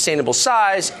to unsustainable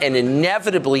size and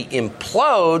inevitably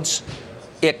implodes.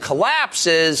 It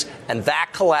collapses, and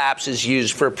that collapse is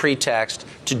used for a pretext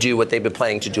to do what they've been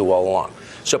planning to do all along.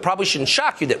 So it probably shouldn't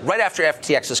shock you that right after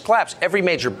FTX's collapse, every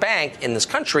major bank in this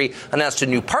country announced a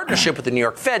new partnership with the New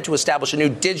York Fed to establish a new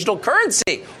digital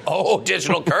currency. Oh,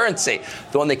 digital currency,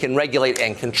 the one they can regulate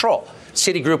and control.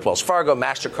 Citigroup, Wells Fargo,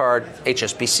 MasterCard,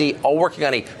 HSBC, all working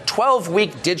on a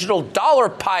 12-week digital dollar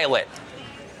pilot.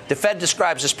 The Fed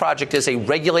describes this project as a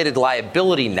regulated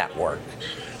liability network.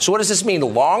 So what does this mean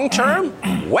long term?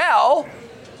 Well,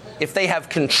 if they have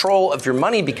control of your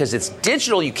money because it's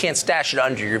digital, you can't stash it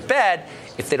under your bed.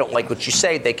 If they don't like what you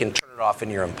say, they can turn it off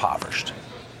and you're impoverished.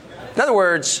 In other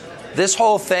words, this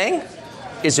whole thing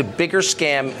is a bigger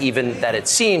scam even than it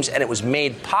seems, and it was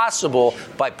made possible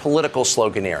by political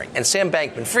sloganeering. And Sam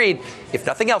Bankman-Fried, if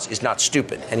nothing else, is not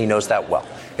stupid, and he knows that well.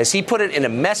 As he put it in a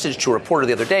message to a reporter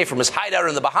the other day from his hideout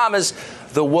in the Bahamas,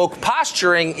 the woke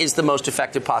posturing is the most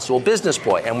effective possible business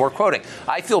ploy. And we're quoting,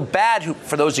 "I feel bad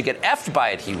for those who get effed by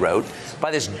it," he wrote,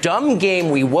 "by this dumb game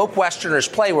we woke Westerners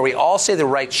play where we all say the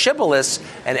right shibboleths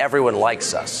and everyone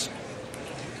likes us."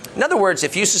 In other words,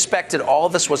 if you suspected all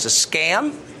of this was a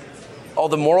scam, all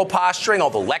the moral posturing, all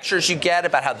the lectures you get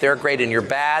about how they're great and you're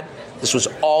bad, this was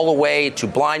all a way to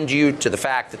blind you to the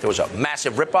fact that there was a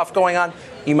massive ripoff going on,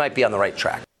 you might be on the right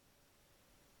track.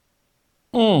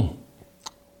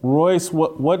 Royce,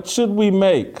 what should we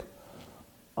make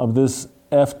of this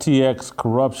FTX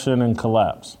corruption and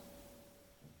collapse?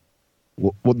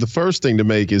 Well, the first thing to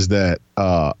make is that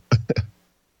our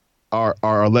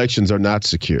elections are not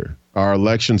secure. Our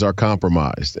elections are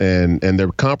compromised, and they're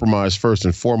compromised first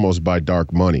and foremost by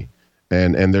dark money.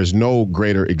 And there's no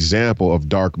greater example of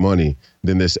dark money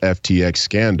than this FTX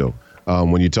scandal.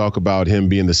 When you talk about him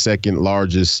being the second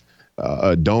largest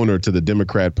donor to the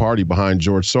Democrat Party behind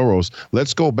George Soros,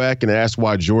 let's go back and ask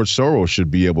why George Soros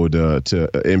should be able to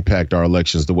impact our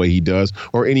elections the way he does,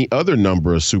 or any other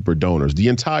number of super donors. The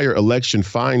entire election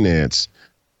finance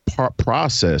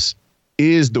process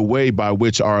is the way by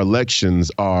which our elections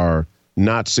are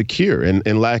not secure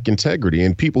and lack integrity.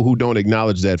 And people who don't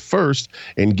acknowledge that first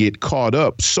and get caught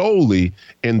up solely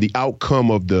in the outcome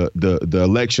of the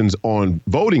elections on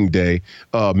voting day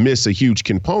miss a huge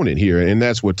component here. And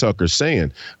that's what Tucker's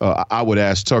saying. I would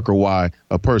ask Tucker why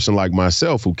a person like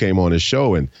myself who came on his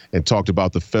show and talked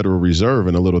about the Federal Reserve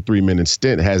in a little 3-minute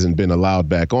stint hasn't been allowed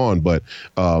back on. But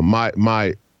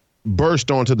my burst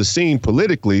onto the scene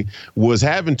politically was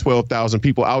having 12,000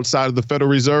 people outside of the Federal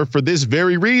Reserve for this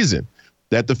very reason,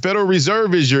 that the Federal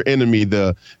Reserve is your enemy.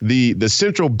 The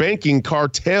central banking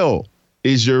cartel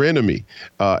is your enemy.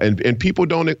 And people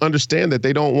don't understand that.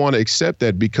 They don't want to accept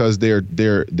that because their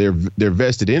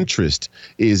vested interest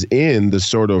is in the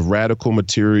sort of radical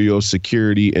material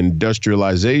security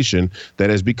industrialization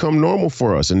that has become normal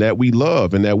for us and that we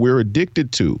love and that we're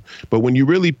addicted to. But when you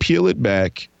really peel it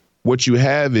back, what you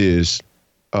have is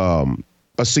a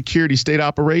security state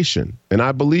operation. And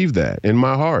I believe that in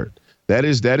my heart. That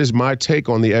is my take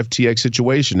on the FTX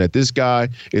situation, that this guy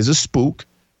is a spook.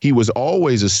 He was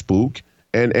always a spook.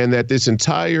 And that this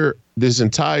entire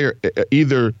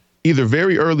either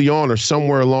very early on or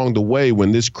somewhere along the way,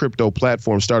 when this crypto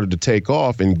platform started to take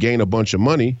off and gain a bunch of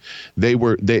money,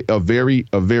 a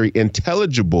very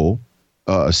intelligible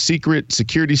secret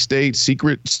security state,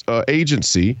 secret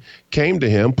agency came to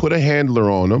him, put a handler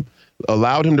on him,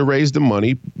 allowed him to raise the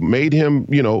money, made him,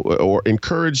 or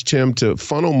encouraged him to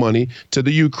funnel money to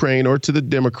the Ukraine or to the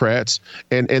Democrats.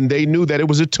 And they knew that it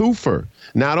was a twofer.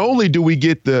 Not only do we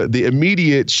get the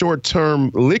immediate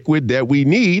short-term liquid that we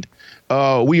need,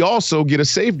 we also get a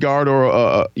safeguard or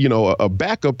a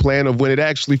backup plan of when it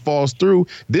actually falls through.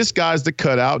 This guy's the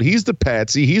cutout. He's the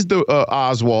patsy. He's the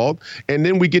Oswald. And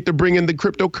then we get to bring in the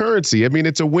cryptocurrency. I mean,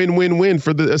 it's a win-win-win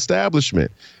for the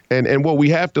establishment. And what we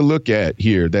have to look at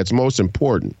here that's most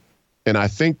important, and I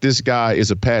think this guy is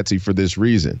a patsy for this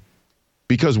reason,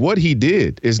 because what he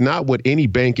did is not what any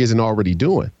bank isn't already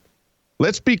doing.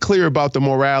 Let's be clear about the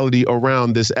morality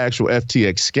around this actual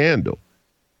FTX scandal.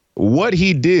 What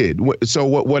he did, so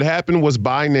what happened was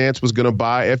Binance was going to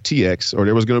buy FTX, or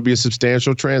there was going to be a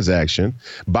substantial transaction.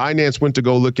 Binance went to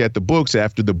go look at the books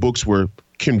after the books were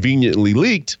conveniently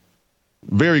leaked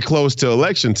very close to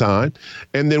election time.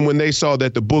 And then when they saw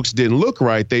that the books didn't look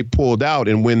right, they pulled out.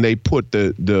 And when they put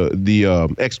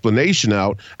the explanation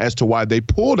out as to why they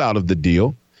pulled out of the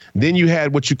deal, then you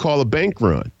had what you call a bank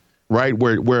run, right?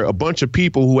 Where a bunch of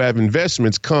people who have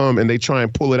investments come and they try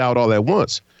and pull it out all at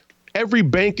once. Every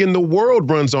bank in the world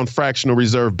runs on fractional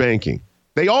reserve banking.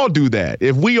 They all do that.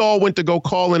 If we all went to go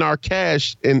call in our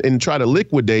cash and try to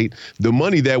liquidate the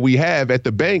money that we have at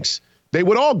the banks, they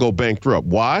would all go bankrupt.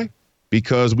 Why?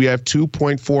 Because we have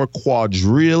 $2.4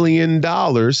 quadrillion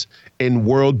in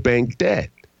World Bank debt,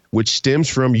 which stems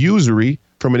from usury,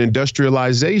 from an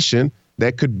industrialization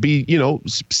that could be,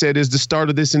 said is the start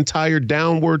of this entire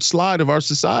downward slide of our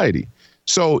society.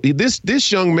 So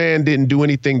this young man didn't do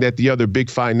anything that the other big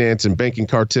finance and banking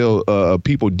cartel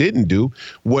people didn't do.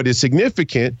 What is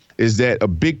significant is that a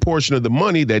big portion of the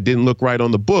money that didn't look right on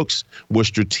the books was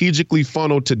strategically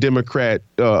funneled to Democrat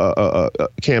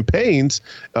campaigns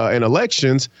and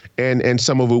elections, and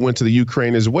some of it went to the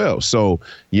Ukraine as well. So,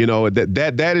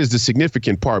 that is the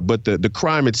significant part. But the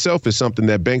crime itself is something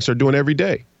that banks are doing every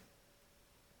day.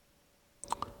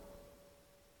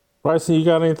 Bryson, you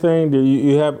got anything?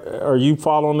 Are you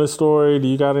following this story? Do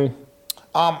you got any?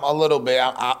 A little bit.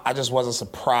 I just wasn't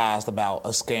surprised about a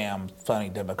scam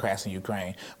funding Democrats in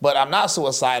Ukraine. But I'm not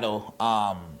suicidal,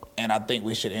 and I think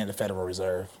we should end the Federal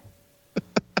Reserve.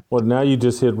 Well, now you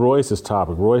just hit Royce's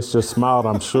topic. Royce just smiled.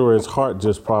 I'm sure his heart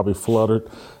just probably fluttered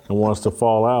and wants to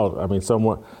fall out. I mean,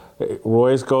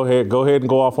 Royce, go ahead and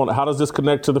go off on it. How does this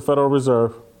connect to the Federal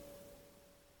Reserve?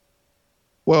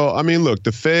 Well, I mean, look,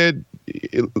 the Fed,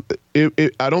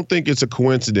 I don't think it's a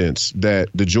coincidence that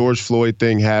the George Floyd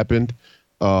thing happened.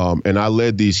 And I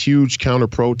led these huge counter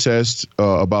protests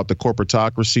about the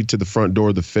corporatocracy to the front door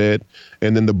of the Fed.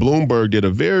 And then the Bloomberg did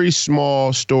a very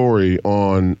small story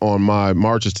on my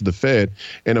marches to the Fed.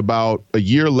 And about a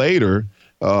year later,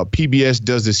 PBS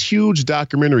does this huge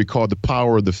documentary called The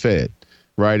Power of the Fed.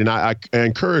 Right. And I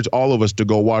encourage all of us to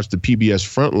go watch the PBS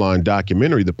Frontline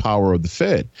documentary, The Power of the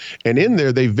Fed. And in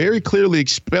there, they very clearly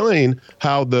explain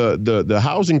how the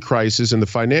housing crisis and the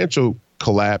financial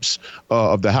collapse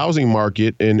of the housing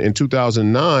market in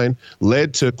 2009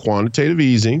 led to quantitative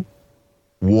easing,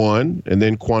 1, and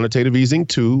then quantitative easing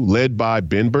 2, led by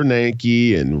Ben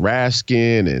Bernanke and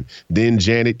Raskin and then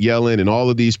Janet Yellen and all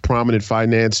of these prominent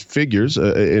finance figures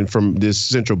and from this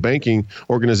central banking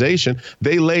organization.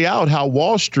 They lay out how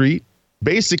Wall Street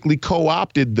basically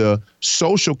co-opted the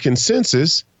social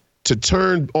consensus to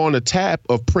turn on a tap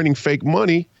of printing fake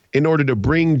money in order to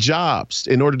bring jobs,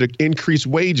 in order to increase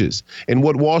wages. And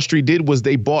what Wall Street did was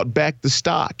they bought back the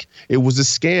stock. It was a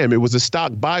scam. It was a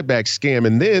stock buyback scam.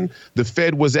 And then the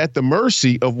Fed was at the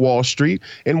mercy of Wall Street,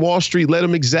 and Wall Street led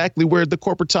them exactly where the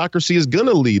corporatocracy is going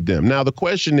to lead them. Now, the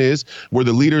question is, were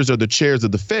the leaders or the chairs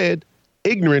of the Fed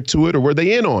ignorant to it, or were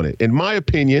they in on it? In my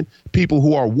opinion, people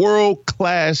who are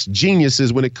world-class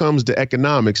geniuses when it comes to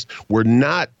economics were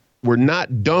not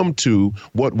dumb to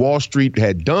what Wall Street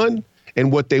had done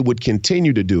and what they would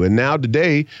continue to do. And now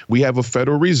today we have a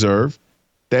Federal Reserve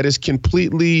that is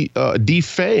completely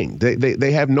defanged.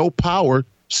 They have no power,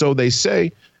 so they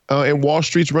say, and Wall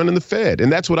Street's running the Fed.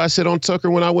 And that's what I said on Tucker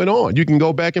when I went on. You can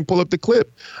go back and pull up the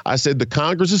clip. I said the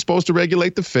Congress is supposed to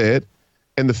regulate the Fed,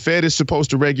 and the Fed is supposed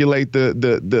to regulate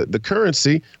the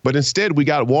currency, but instead we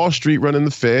got Wall Street running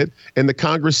the Fed and the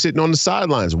Congress sitting on the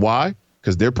sidelines. Why?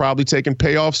 Because they're probably taking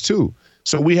payoffs too.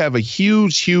 So we have a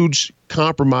huge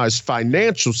compromised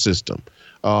financial system.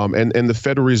 And the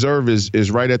Federal Reserve is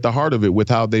right at the heart of it with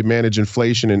how they manage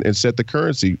inflation and set the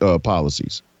currency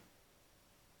policies.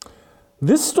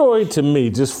 This story to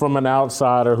me, just from an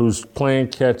outsider who's playing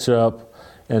catch up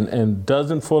and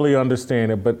doesn't fully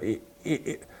understand it, but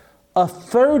a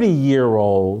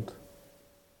 30-year-old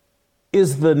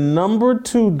is the number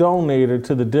 2 donator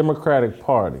to the Democratic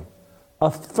Party. A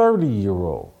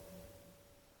 30-year-old.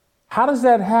 How does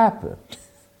that happen?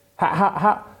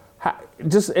 How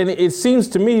and it seems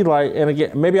to me like, and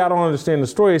again, maybe I don't understand the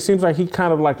story. It seems like he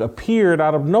kind of like appeared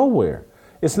out of nowhere.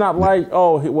 It's not like,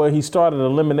 he started a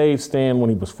lemonade stand when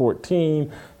he was 14,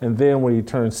 and then when he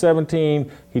turned 17,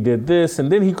 he did this,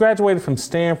 and then he graduated from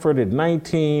Stanford at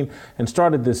 19 and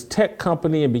started this tech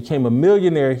company and became a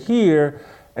millionaire here.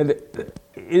 And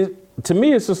to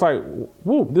me, it's just like,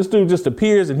 whoa, this dude just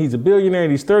appears and he's a billionaire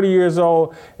and he's 30 years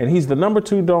old and he's the number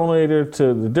 2 donator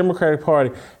to the Democratic Party.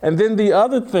 And then the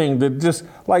other thing that just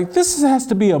like, this has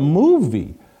to be a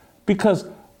movie because,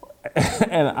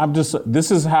 and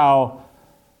this is how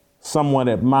someone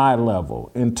at my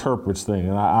level interprets things.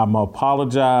 And I'm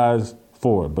apologize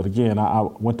for it. But again, I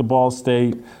went to Ball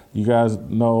State. You guys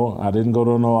know I didn't go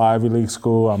to no Ivy League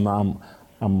school.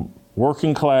 I'm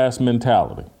working class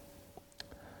mentality.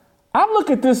 I look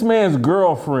at this man's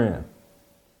girlfriend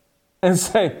and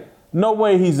say, no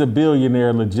way he's a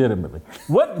billionaire legitimately.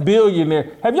 What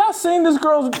billionaire? Have y'all seen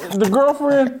the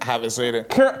girlfriend? I haven't seen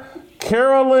it.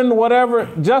 Carolyn,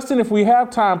 whatever. Justin, if we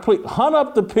have time, please hunt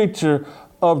up the picture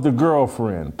of the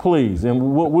girlfriend, please. And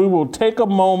we will take a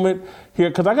moment here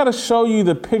because I got to show you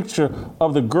the picture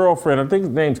of the girlfriend. I think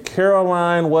his name's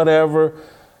Caroline, whatever.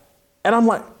 And I'm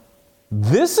like,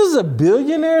 this is a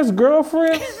billionaire's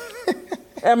girlfriend?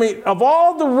 I mean, of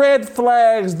all the red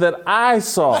flags that I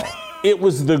saw, it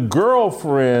was the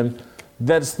girlfriend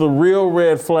that's the real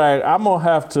red flag. I'm going to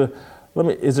have to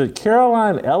Is it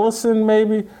Caroline Ellison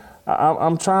maybe?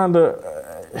 I'm trying to,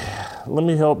 let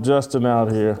me help Justin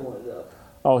out here.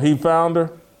 Oh, he found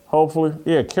her, hopefully.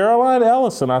 Yeah, Caroline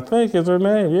Ellison, I think is her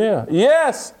name, yeah.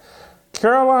 Yes,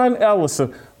 Caroline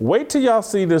Ellison. Wait till y'all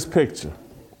see this picture.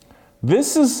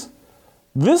 This is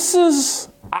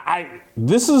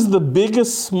the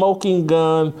biggest smoking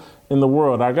gun in the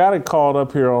world. I got it called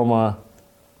up here on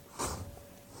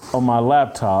my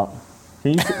laptop.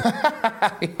 Can you see?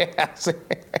 Yes.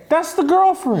 That's the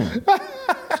girlfriend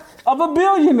of a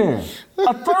billionaire,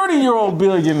 a 30-year-old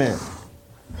billionaire.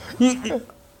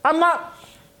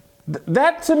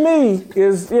 That to me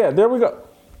is, there we go.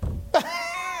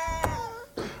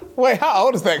 Wait, how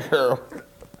old is that girl?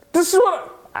 This is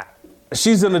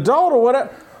she's an adult or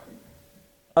whatever.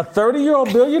 A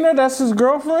 30-year-old billionaire, that's his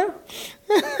girlfriend?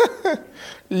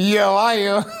 Yo, I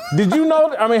am. Did you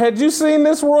know, had you seen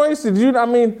this, Royce?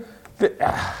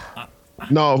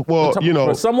 No, well,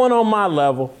 For someone on my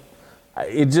level,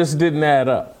 it just didn't add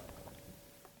up.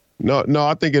 No,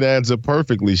 I think it adds up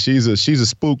perfectly. She's a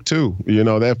spook too.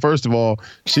 That first of all,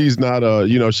 she's not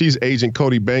she's Agent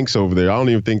Cody Banks over there. I don't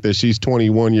even think that she's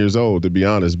 21 years old, to be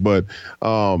honest. But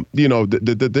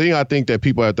the thing I think that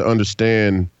people have to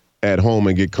understand at home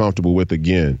and get comfortable with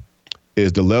again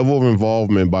is the level of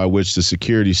involvement by which the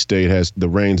security state has the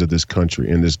reins of this country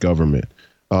and this government.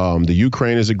 The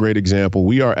Ukraine is a great example.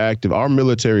 We are active. Our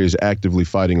military is actively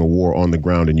fighting a war on the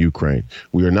ground in Ukraine.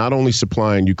 We are not only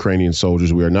supplying Ukrainian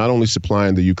soldiers, we are not only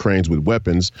supplying the Ukrainians with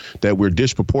weapons that we're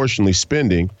disproportionately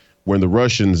spending when the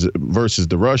Russians versus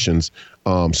the Russians.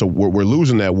 So we're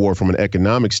losing that war from an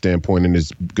economic standpoint, and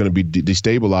it's going to be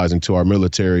destabilizing to our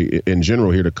military in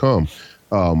general here to come.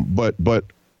 But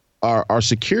our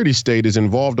security state is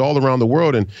involved all around the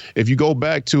world. And if you go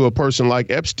back to a person like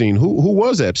Epstein, who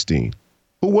was Epstein?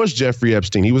 Who was Jeffrey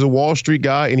Epstein? He was a Wall Street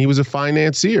guy and he was a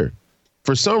financier.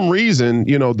 For some reason,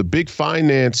 the big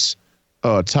finance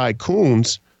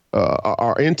tycoons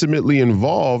are intimately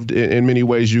involved in many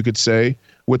ways, you could say,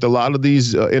 with a lot of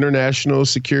these international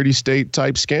security state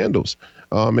type scandals.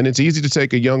 And it's easy to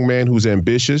take a young man who's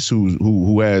ambitious,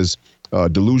 who has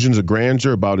delusions of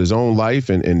grandeur about his own life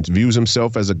and views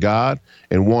himself as a god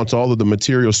and wants all of the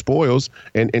material spoils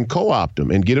and co-opt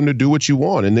him and get him to do what you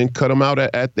want and then cut him out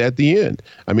at the end.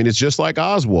 It's just like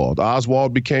Oswald.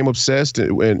 Oswald became obsessed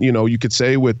and you could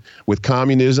say with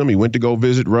communism. He went to go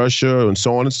visit Russia and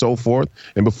so on and so forth.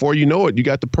 And before you know it, you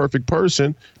got the perfect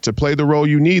person to play the role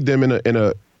you need them in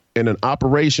an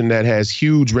operation that has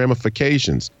huge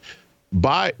ramifications.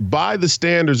 By the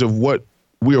standards of what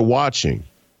we are watching,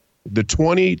 the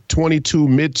 2022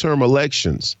 midterm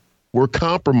elections were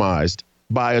compromised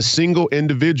by a single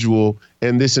individual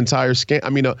in this entire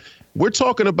scam. We're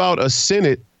talking about a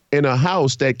Senate and a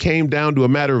House that came down to a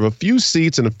matter of a few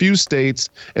seats in a few states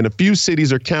and a few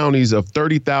cities or counties of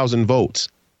 30,000 votes.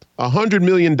 $100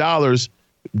 million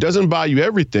doesn't buy you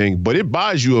everything, but it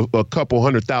buys you a couple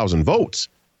 100,000 votes.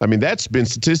 That's been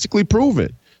statistically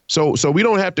proven. So we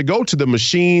don't have to go to the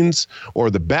machines or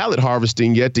the ballot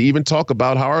harvesting yet to even talk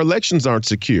about how our elections aren't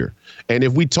secure. And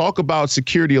if we talk about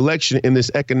security election in this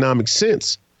economic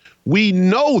sense, we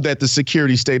know that the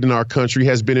security state in our country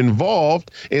has been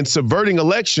involved in subverting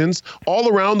elections all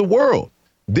around the world.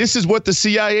 This is what the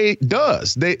CIA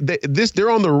does.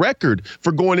 They're on the record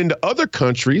for going into other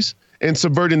countries and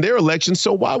subverting their elections.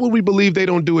 So why would we believe they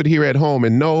don't do it here at home?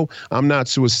 And no, I'm not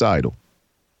suicidal.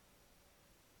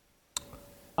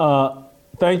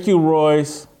 Thank you,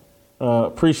 Royce.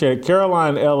 Appreciate it.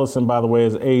 Caroline Ellison, by the way,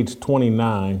 is age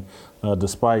 29,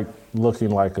 despite looking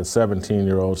like a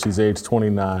 17-year-old. She's age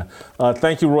 29.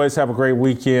 Thank you, Royce. Have a great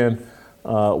weekend.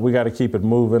 We got to keep it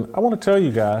moving. I want to tell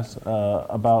you guys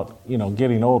about,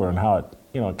 getting older and how it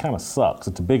kind of sucks.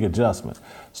 It's a big adjustment.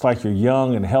 It's like you're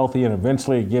young and healthy, and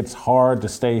eventually it gets hard to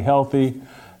stay healthy.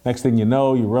 Next thing you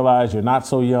know, you realize you're not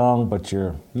so young, but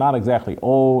you're not exactly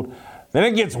old. Then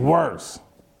it gets worse.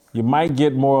 You might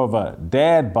get more of a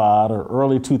dad bod or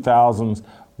early 2000s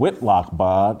Whitlock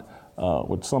bod,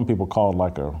 which some people call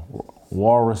like a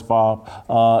walrus bob.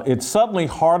 It's suddenly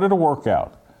harder to work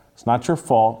out. It's not your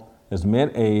fault. As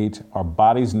men age, our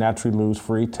bodies naturally lose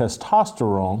free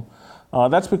testosterone.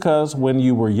 That's because when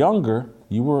you were younger,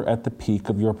 you were at the peak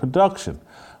of your production.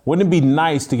 Wouldn't it be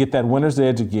nice to get that winner's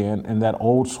edge again and that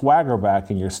old swagger back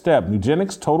in your step?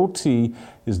 Nugenix Total T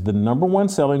is the #1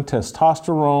 selling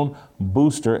testosterone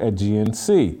booster at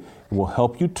GNC. It will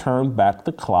help you turn back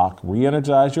the clock,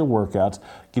 re-energize your workouts,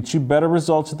 get you better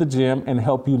results at the gym, and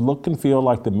help you look and feel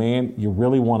like the man you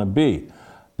really want to be.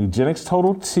 Nugenix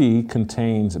Total T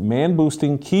contains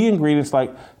man-boosting key ingredients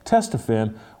like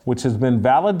testofen, which has been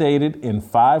validated in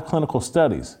 5 clinical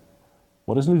studies.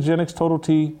 What is Nugenix Total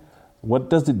T? What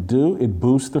does it do? It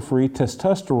boosts the free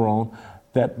testosterone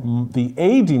that the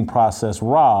aging process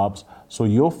robs, so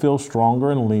you'll feel stronger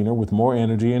and leaner with more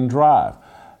energy and drive.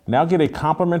 Now get a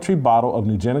complimentary bottle of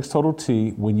Nugenix Total T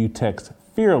when you text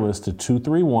FEARLESS to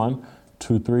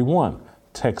 231-231.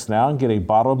 Text now and get a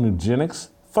bottle of Nugenix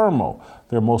Thermo,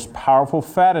 their most powerful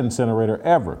fat incinerator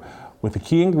ever, with the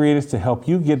key ingredients to help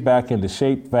you get back into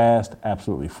shape fast,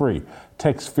 absolutely free.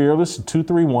 Text FEARLESS to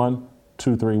 231-231.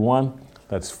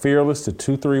 That's FEARLESS to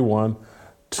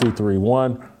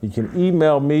 231-231. You can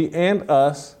email me and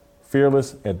us,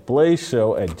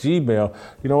 fearless@blazeshow@gmail.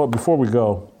 You know what, before we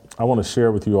go, I want to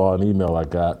share with you all an email I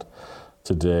got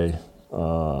today.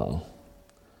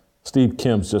 Steve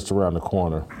Kim's just around the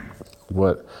corner.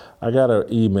 But I got an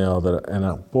email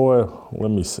boy,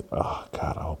 let me see. Oh,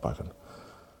 God, I hope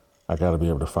I got to be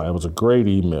able to find it. It was a great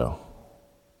email.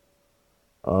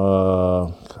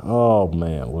 Oh,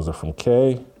 man, was it from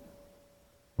Kay?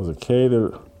 Was it Kay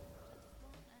that?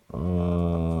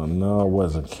 No, it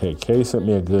wasn't Kay. Kay sent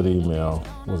me a good email.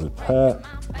 Was it Pat?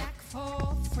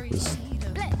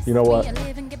 You know what?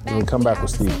 When we come back with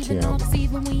Steve Kim,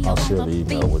 I'll share the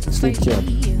email with you. Steve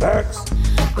Kim, next.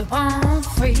 We want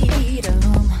freedom.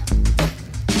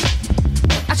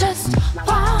 I just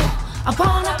want, I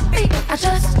wanna be, I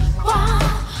just want,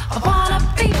 I wanna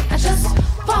be, I just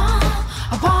want,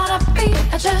 I wanna be,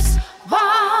 I just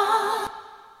want.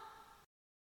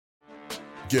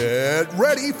 Get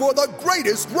ready for the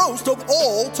greatest roast of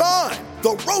all time,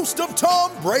 the Roast of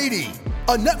Tom Brady,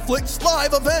 a Netflix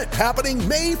live event happening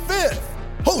May 5th.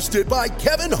 Hosted by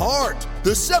Kevin Hart,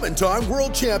 the 7-time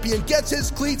world champion gets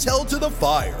his cleats held to the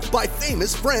fire by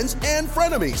famous friends and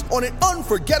frenemies on an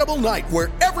unforgettable night where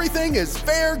everything is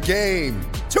fair game.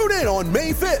 Tune in on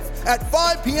May 5th at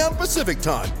 5 p.m. Pacific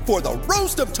time for the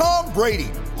Roast of Tom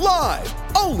Brady, live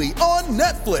only on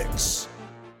Netflix.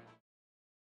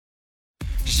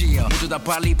 Yeah, 모두 다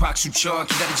빨리 박수 쳐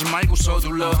기다리지 말고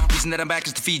서둘러 Reason that I'm back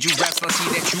is to feed you raps I see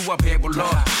that you are 배불러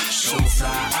So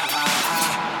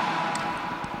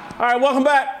All right, welcome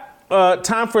back.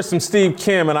 Time for some Steve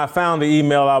Kim, and I found the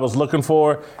email I was looking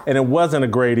for, and it wasn't a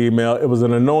great email. It was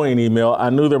an annoying email.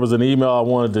 I knew there was an email I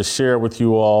wanted to share with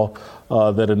you all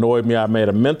that annoyed me. I made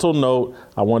a mental note.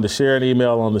 I wanted to share an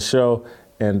email on the show,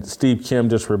 and Steve Kim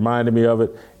just reminded me of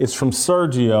it. It's from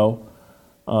Sergio.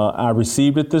 I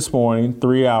received it this morning,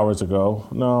 3 hours ago.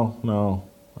 No,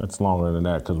 it's longer than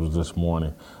that because it was this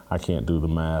morning. I can't do the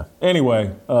math.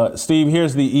 Anyway, Steve,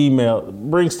 here's the email.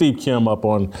 Bring Steve Kim up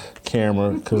on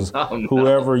camera because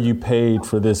whoever you paid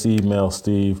for this email,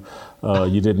 Steve,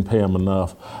 you didn't pay him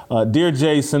enough. Dear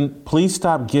Jason, please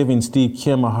stop giving Steve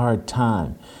Kim a hard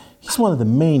time. He's one of the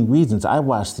main reasons I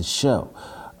watch the show.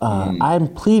 I'm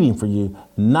pleading for you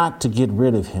not to get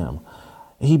rid of him.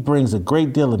 He brings a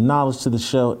great deal of knowledge to the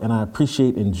show, and I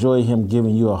appreciate and enjoy him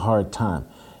giving you a hard time.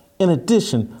 In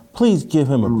addition, please give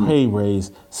him a pay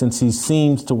raise since he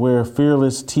seems to wear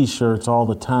Fearless t-shirts all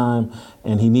the time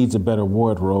and he needs a better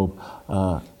wardrobe.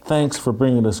 Thanks for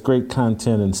bringing us great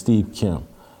content, and Steve Kim.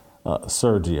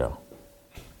 Sergio.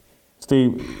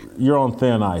 Steve, you're on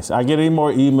thin ice. I get any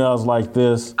more emails like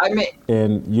this,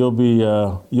 and you'll be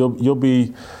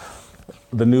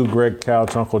the new Greg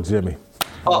Couch, Uncle Jimmy.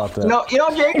 No,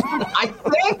 Jason, I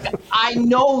think I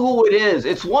know who it is.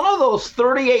 It's one of those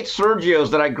 38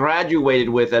 Sergios that I graduated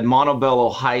with at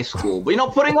Montebello High School. But,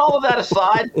 putting all of that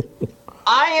aside,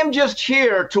 I am just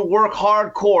here to work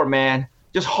hardcore, man.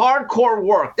 Just hardcore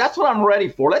work. That's what I'm ready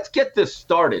for. Let's get this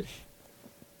started.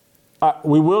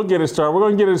 We will get it started. We're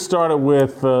going to get it started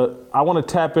with, I want to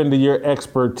tap into your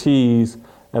expertise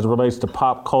as it relates to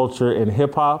pop culture and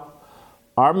hip hop.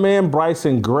 Our man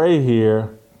Bryson Gray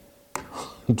here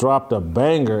dropped a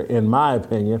banger, in my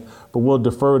opinion, but we'll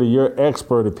defer to your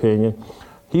expert opinion.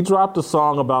 He dropped a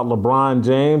song about LeBron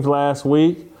James last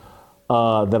week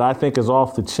that I think is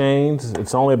off the chains.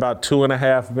 It's only about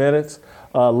 2.5 minutes.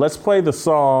 Let's play the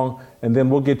song, and then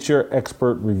we'll get your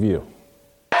expert review.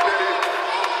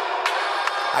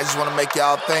 I just want to make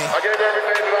y'all think. I gave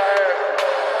everything that I had.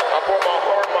 I poured my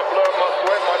heart, my blood, my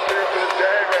sweat, my tears to this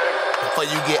game, man. Before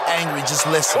you get angry, just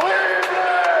listen.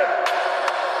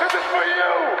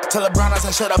 Tell LeBron I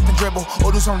said shut up and dribble,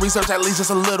 or do some research at least just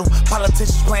a little.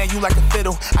 Politicians playing you like a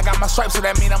fiddle. I got my stripes, so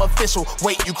that mean I'm official.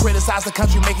 Wait, you criticize the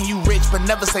country making you rich, but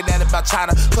never say that about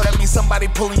China. So that means somebody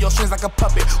pulling your strings like a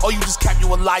puppet, or you just cap you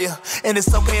a liar. And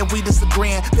it's okay if we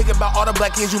disagreeing. Think about all the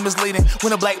black kids you misleading.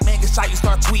 When a black man gets shot, you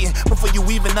start tweeting. Before you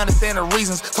even understand the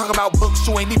reasons, talk about books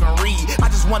you ain't even read.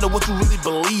 I just wonder what you really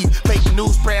believe. Fake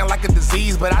news spreading like a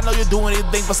disease, but I know you're doing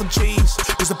anything for some cheese.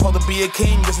 You're supposed to be a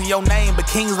king, this is your name, but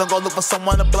kings don't go look for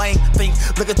someone to blame.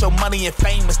 Look at your money and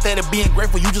fame. Instead of being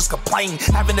grateful, you just complain.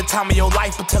 Having the time of your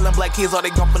life, but telling black kids all they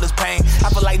gon' feel is pain. I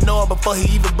feel like Noah before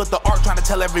he even booked the ark, trying to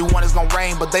tell everyone it's gonna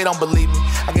rain, but they don't believe me.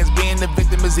 I guess being the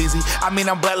victim is easy. I mean,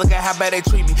 I'm black, look at how bad they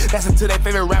treat me. That's until their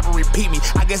favorite rapper repeat me.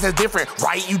 I guess that's different,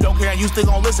 right? You don't care and you still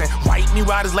gon' listen, right?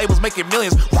 Meanwhile, his labels making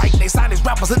millions, right? They sign his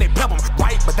rappers and they pimp them,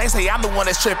 right? But they say I'm the one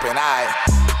that's tripping, alright.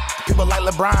 People like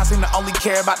LeBron seem to only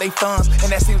care about their funds,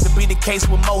 and that seems to be the case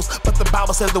with most. But the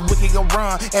Bible says the wicked gon'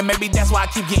 run, and maybe that's why I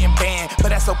keep getting banned. But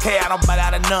that's okay, I don't bite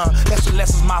out of none. That's the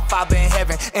lessons my Father in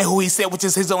heaven, and who he said, which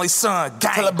is his only son.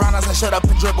 Gang. Tell LeBron I said shut up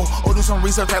and dribble, or do some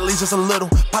research at least just a little.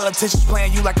 Politicians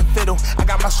playing you like a fiddle. I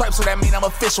got my stripes, so that mean I'm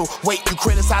official. Wait, you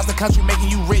criticize the country making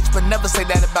you rich, but never say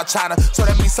that about China. So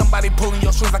that means somebody pulling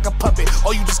your strings like a puppet,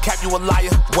 or you just cap you a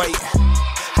liar. Wait,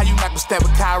 how you not gonna stand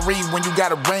with Kyrie when you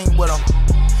got a ring with him?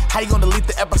 How you gonna delete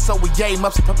the episode with Ye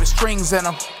Mups and puppet strings in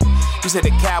them? You said the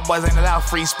Cowboys ain't allowed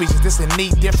free speeches, this is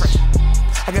neat different.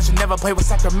 I guess you never play with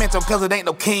Sacramento, cause it ain't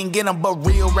no king in them, but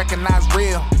real, recognize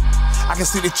real. I can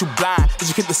see that you blind, that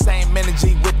you keep the same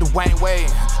energy with Dwayne Wade.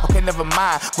 Okay, never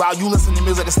mind. While you listen to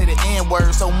music that say the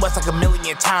N-word so much like a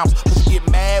million times, but you get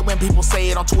mad when people say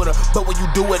it on Twitter, but when you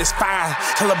do it, it's fine.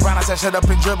 Tell LeBron I said shut up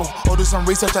and dribble, or do some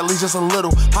research at least just a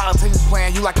little. Politicians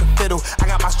playing you like a fiddle. I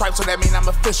got my stripes, so that mean I'm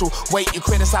official. Wait, you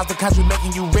criticize the country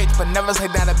making you rich, but never say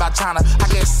that about China. I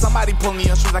guess somebody pulling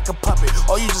your shoes like a puppet,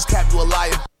 or you just cap you a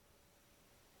liar.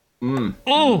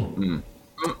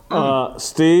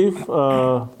 Steve,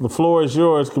 the floor is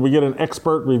yours. Can we get an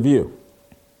expert review?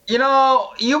 You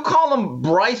know, you call him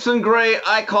Bryson Gray,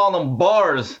 I call him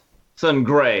Barson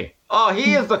Gray. Oh,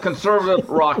 he is the conservative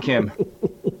Rakim.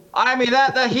 I mean,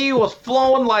 that he was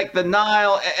flowing like the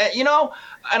Nile, you know,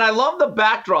 and I love the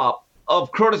backdrop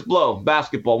of Curtis Blow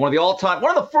basketball, one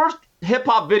of the first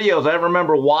hip-hop videos I ever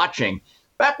remember watching,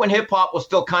 back when hip-hop was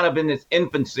still kind of in its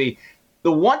infancy.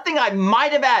 The one thing I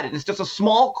might have added, it's just a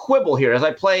small quibble here, as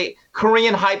I play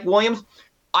Korean Hype Williams,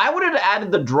 I would have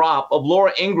added the drop of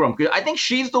Laura Ingraham, because I think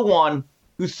she's the one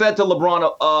who said to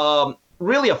LeBron,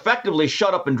 really effectively,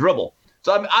 shut up and dribble.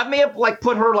 So I may have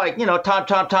put her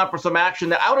time for some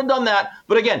action. I would have done that.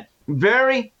 But again,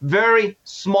 very, very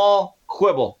small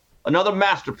quibble. Another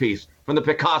masterpiece from the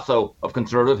Picasso of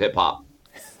conservative hip hop.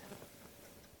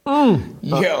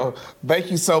 Yo, thank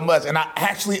you so much. And I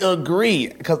actually agree,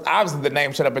 because obviously the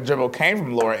name Shut Up and Dribble came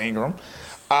from Laura Ingraham.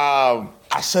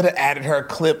 I should have added her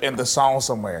clip in the song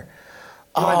somewhere.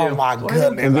 Oh my goodness.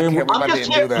 And then, I can't believe I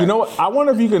didn't do that. You know what? I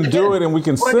wonder if you can do it and we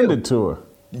can send it to her.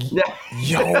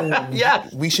 Yo,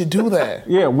 we should do that.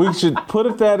 Yeah, we should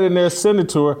put that in there, send it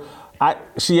to her.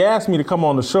 She asked me to come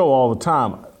on the show all the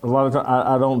time. A lot of times,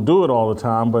 I don't do it all the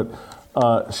time, but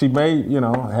she may,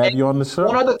 have you on the show.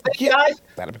 One other thing, guys.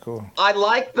 That'd be cool. I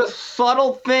like the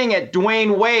subtle thing at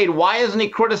Dwayne Wade. Why isn't he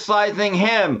criticizing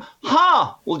him?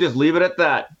 We'll just leave it at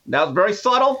that. That was very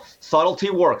subtle. Subtlety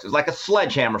works. It's like a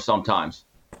sledgehammer sometimes.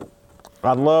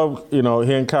 I love, he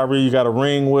and Kyrie, you got a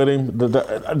ring with him.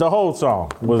 The whole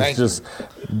song was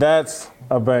that's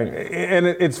a bang. And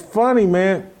it's funny,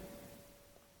 man.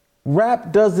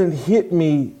 Rap doesn't hit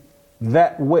me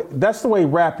that way. That's the way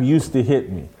rap used to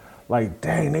hit me. Like,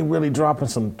 dang, they really dropping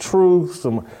some truth.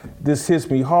 This hits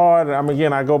me hard. I mean,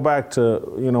 again, I go back to,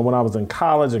 when I was in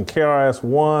college and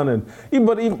KRS-One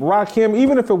but even Rakim,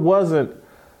 even if it wasn't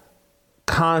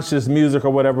conscious music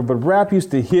or whatever, but rap used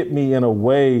to hit me in a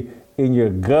way in your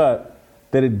gut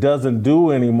that it doesn't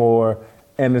do anymore.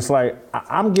 And it's like,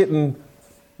 I'm getting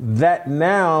that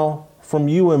now from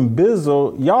you and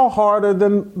Bizzle. Y'all harder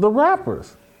than the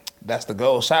rappers. That's the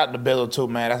goal. Shout out to Bizzle too,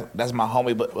 man. That's my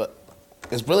homie, but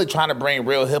it's really trying to bring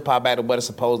real hip hop back to what it's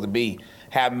supposed to be.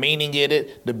 Have meaning in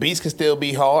it. The beats can still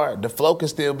be hard. The flow can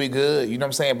still be good. You know what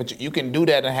I'm saying? But you can do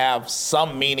that and have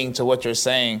some meaning to what you're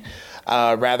saying,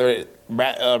 rather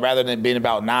than being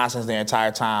about nonsense the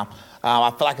entire time.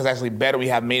 I feel like it's actually better we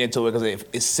have meaning to it, because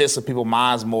it sits with people's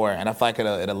minds more, and I feel like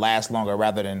it'll last longer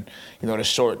rather than the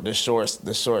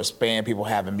short span people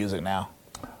have in music now.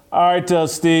 All right,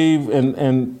 Steve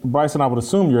and Bryson, I would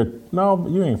assume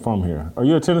you ain't from here. Are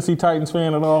you a Tennessee Titans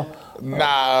fan at all?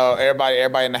 No,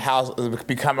 everybody in the house is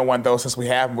becoming one though since we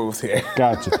have moved here.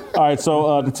 Gotcha. All right,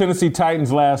 so the Tennessee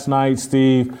Titans last night,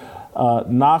 Steve,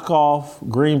 knock off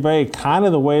Green Bay kind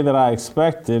of the way that I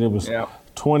expected. It was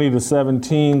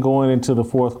 20-17 going into the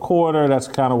fourth quarter. That's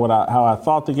kind of how I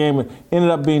thought the game ended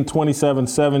up being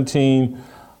 27-17.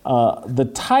 The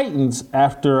Titans,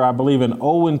 after I believe an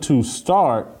 0-2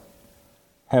 start,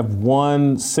 have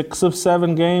won 6 of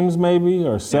 7 games, maybe,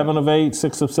 or 7 of 8,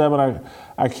 6 of 7.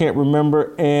 I can't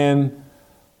remember. And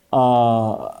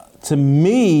to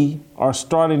me, are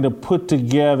starting to put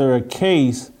together a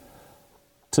case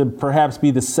to perhaps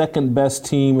be the second best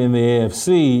team in the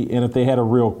AFC, and if they had a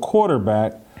real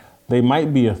quarterback, they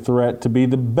might be a threat to be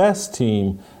the best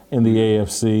team in the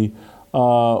AFC.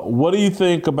 What do you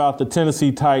think about the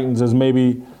Tennessee Titans as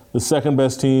maybe the second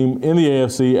best team in the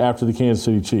AFC after the Kansas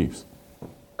City Chiefs?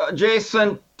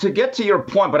 Jason, to get to your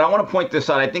point, but I want to point this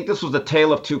out. I think this was the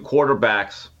tale of two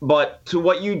quarterbacks. But to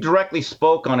what you directly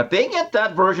spoke on, if they get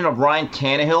that version of Ryan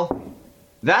Tannehill,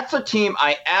 that's a team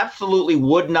I absolutely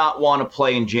would not want to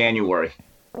play in January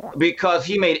because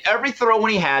he made every throw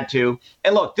when he had to.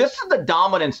 And look, this is the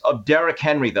dominance of Derrick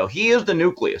Henry, though. He is the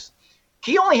nucleus.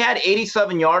 He only had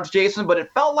 87 yards, Jason, but it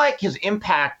felt like his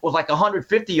impact was like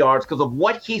 150 yards because of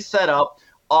what he set up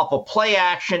off of play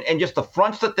action and just the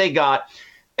fronts that they got.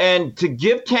 And to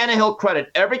give Tannehill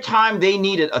credit, every time they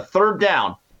needed a third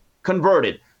down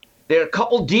converted, there are a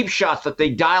couple deep shots that they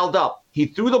dialed up. He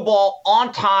threw the ball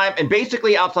on time, and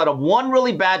basically outside of one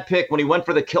really bad pick when he went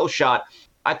for the kill shot,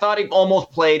 I thought he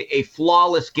almost played a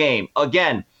flawless game.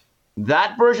 Again,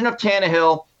 that version of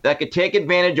Tannehill that could take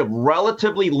advantage of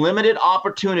relatively limited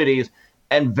opportunities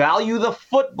and value the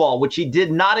football, which he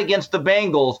did not against the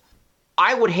Bengals,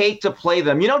 I would hate to play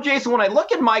them. You know, Jason, when I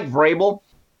look at Mike Vrabel,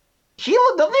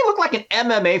 doesn't he look like an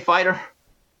MMA fighter?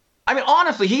 I mean,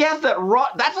 honestly, he has that raw.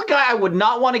 That's a guy I would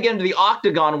not want to get into the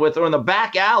octagon with or in the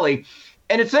back alley.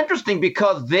 And it's interesting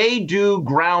because they do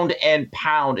ground and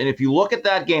pound. And if you look at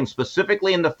that game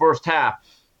specifically in the first half,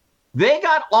 they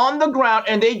got on the ground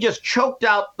and they just choked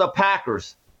out the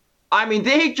Packers. I mean,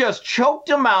 they just choked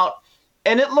them out,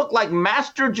 and it looked like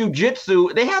master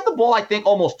jiu-jitsu. They had the ball, I think,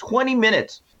 almost 20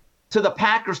 minutes to the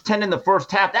Packers 10 in the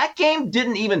first half. That game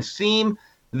didn't even seem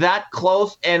that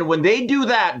close. And when they do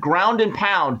that, ground and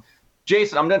pound,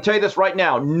 Jason, I'm going to tell you this right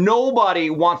now. Nobody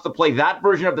wants to play that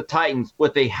version of the Titans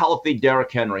with a healthy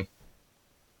Derrick Henry.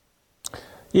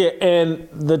 Yeah, and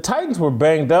the Titans were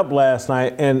banged up last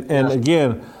night. And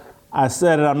again, I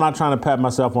said it, I'm not trying to pat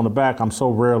myself on the back. I'm so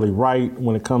rarely right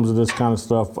when it comes to this kind of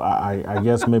stuff. I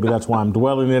guess maybe that's why I'm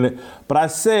dwelling in it. But I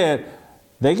said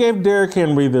they gave Derrick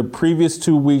Henry the previous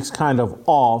 2 weeks kind of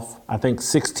off, I think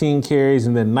 16 carries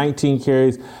and then 19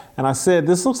 carries. And I said,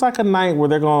 this looks like a night where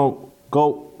they're going to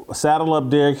go saddle up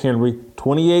Derrick Henry,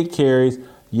 28 carries.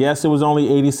 Yes, it was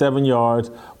only 87 yards,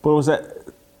 but it was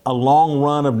a long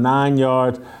run of 9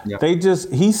 yards. Yep.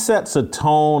 He sets a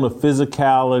tone of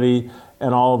physicality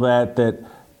and all that,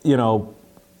 you know,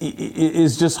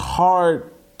 is just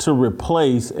hard to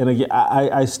replace. And again,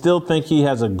 I still think he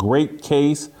has a great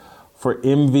case for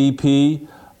MVP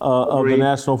of the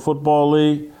National Football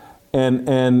League.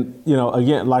 And you know,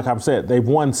 again, like I've said, they've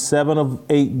won 7 of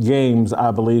 8 games,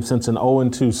 I believe, since an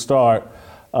 0-2 start.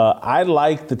 I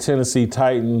like the Tennessee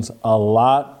Titans a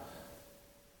lot.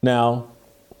 Now,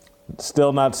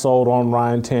 still not sold on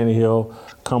Ryan Tannehill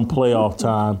come playoff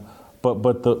time.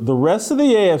 But the rest of the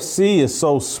AFC is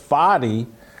so spotty.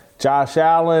 Josh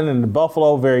Allen and the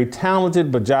Buffalo, very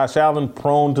talented, but Josh Allen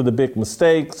prone to the big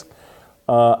mistakes.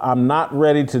 I'm not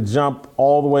ready to jump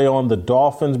all the way on the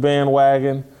Dolphins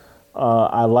bandwagon.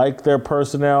 I like their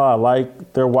personnel. I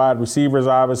like their wide receivers,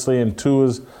 obviously, and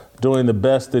Tua's doing the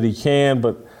best that he can.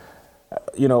 But,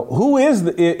 you know, who is,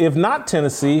 if not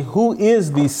Tennessee, who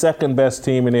is the second best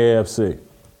team in the AFC?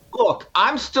 Look,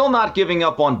 I'm still not giving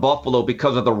up on Buffalo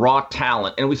because of the raw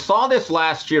talent. And we saw this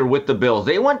last year with the Bills.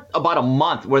 They went about a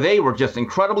month where they were just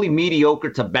incredibly mediocre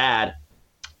to bad.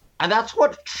 And that's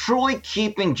what's truly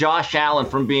keeping Josh Allen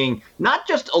from being not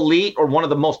just elite or one of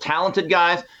the most talented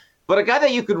guys, but a guy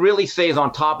that you could really say is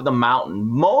on top of the mountain.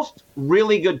 Most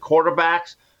really good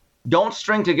quarterbacks don't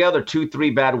string together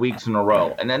 2-3 bad weeks in a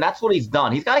row. And then that's what he's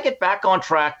done. He's got to get back on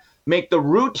track, make the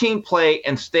routine play,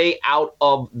 and stay out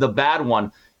of the bad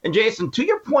one. And Jason, to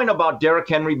your point about Derrick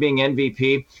Henry being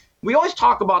MVP, we always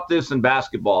talk about this in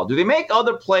basketball. Do they make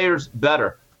other players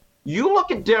better? You look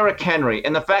at Derrick Henry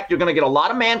and the fact you're going to get a lot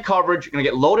of man coverage, you're going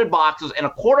to get loaded boxes, and a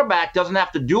quarterback doesn't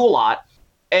have to do a lot,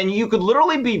 and you could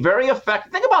literally be very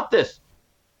effective. Think about this.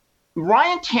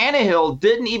 Ryan Tannehill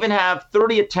didn't even have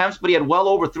 30 attempts, but he had well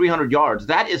over 300 yards.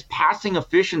 That is passing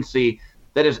efficiency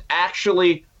that is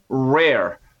actually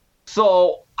rare.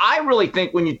 So I really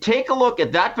think when you take a look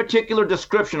at that particular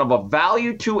description of a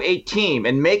value to a team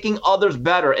and making others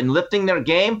better and lifting their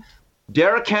game,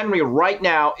 Derrick Henry right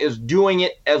now is doing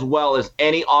it as well as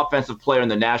any offensive player in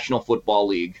the National Football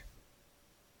League.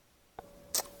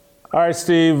 All right,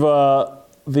 Steve.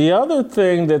 The other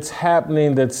thing that's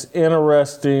happening that's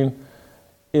interesting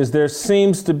is there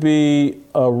seems to be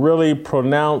a really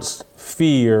pronounced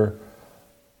fear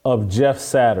of Jeff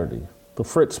Saturday. The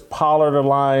Fritz Pollard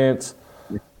Alliance,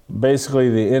 basically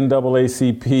the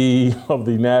NAACP of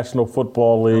the National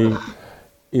Football League,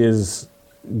 is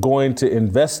going to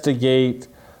investigate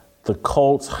the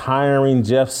Colts hiring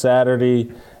Jeff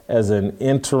Saturday as an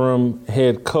interim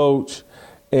head coach.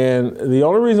 And the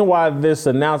only reason why this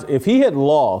if he had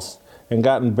lost and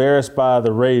got embarrassed by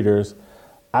the Raiders,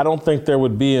 I don't think there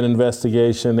would be an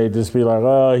investigation. They'd just be like,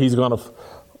 oh, he's going to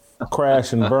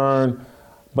crash and burn.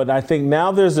 But I think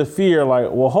now there's a fear like,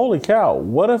 well, holy cow,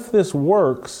 what if this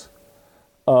works?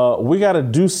 We got to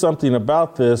do something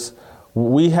about this.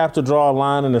 We have to draw a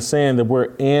line in the sand that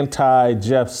we're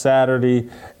anti-Jeff Saturday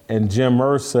and Jim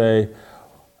Irsay.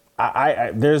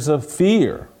 There's a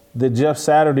fear that Jeff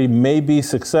Saturday may be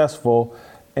successful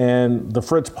and the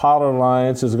Fritz Pollard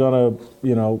Alliance is going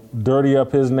to, dirty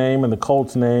up his name and the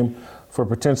Colts' name for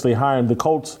potentially hiring. The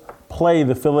Colts play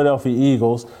the Philadelphia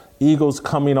Eagles. Eagles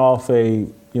coming off a,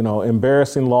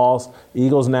 embarrassing loss.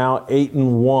 Eagles now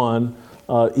 8-1.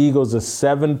 Eagles a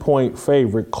 7-point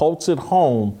favorite. Colts at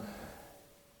home.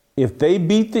 If they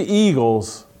beat the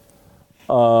Eagles,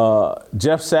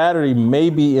 Jeff Saturday may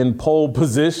be in pole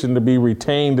position to be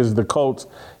retained as the Colts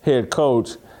head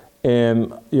coach.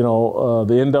 And, the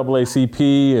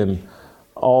NAACP and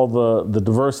all the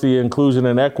diversity, inclusion,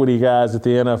 and equity guys at the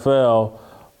NFL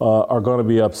are going to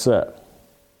be upset.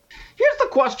 Here's the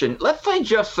question. Let's say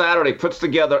Jeff Saturday puts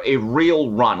together a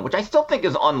real run, which I still think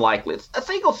is unlikely. Let's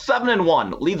say he goes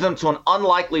 7-1, leads them to an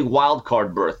unlikely wild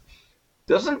card berth.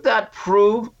 Doesn't that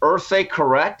prove Irsay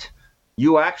correct?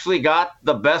 You actually got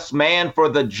the best man for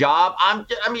the job. And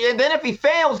then if he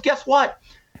fails, guess what?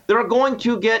 They're going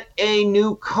to get a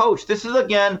new coach. This is,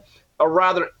 again, a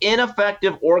rather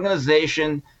ineffective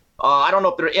organization. I don't know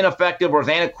if they're ineffective or as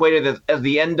antiquated as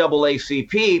the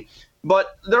NAACP,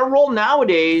 but their role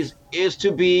nowadays is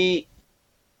to be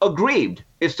aggrieved,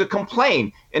 is to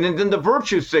complain, and then the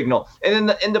virtue signal, and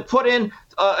to put in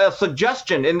a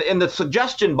suggestion in the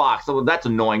suggestion box. So that's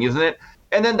annoying, isn't it?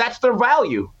 And then that's their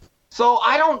value. So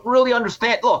I don't really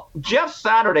understand. Look, Jeff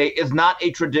Saturday is not a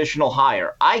traditional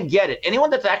hire. I get it. Anyone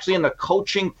that's actually in the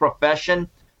coaching profession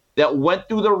that went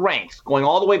through the ranks, going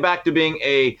all the way back to being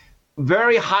a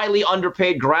very highly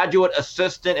underpaid graduate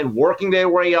assistant and working their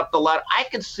way up the ladder, I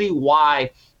can see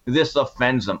why this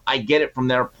offends them. I get it from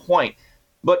their point.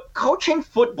 But coaching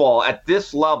football at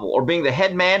this level or being the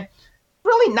head man,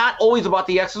 really not always about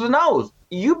the X's and O's.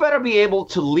 You better be able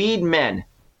to lead men,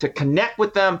 to connect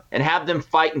with them and have them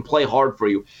fight and play hard for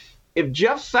you. If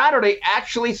Jeff Saturday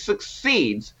actually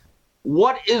succeeds,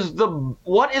 what is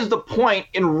the point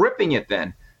in ripping it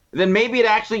then? Then maybe it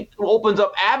actually opens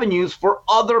up avenues for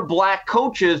other black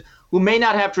coaches who may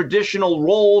not have traditional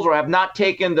roles or have not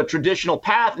taken the traditional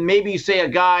path. And maybe you say a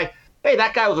guy, hey,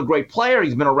 that guy was a great player.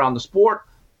 He's been around the sport.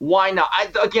 Why not?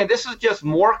 Again, this is just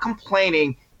more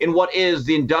complaining in what is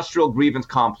the industrial grievance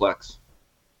complex.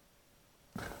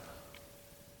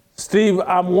 Steve,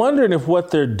 I'm wondering if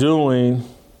what they're doing,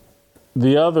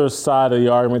 the other side of the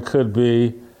argument could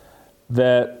be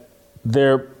that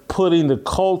they're putting the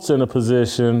Colts in a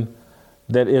position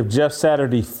that if Jeff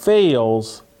Saturday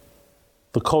fails,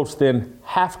 the Colts then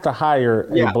have to hire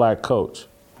a black coach.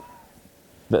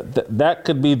 That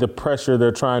could be the pressure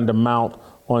they're trying to mount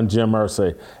on Jim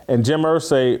Irsay. And Jim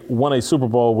Irsay won a Super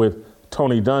Bowl with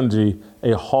Tony Dungy,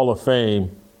 a Hall of Fame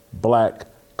black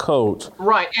coach.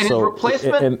 Right, and his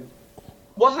replacement,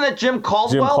 wasn't it Jim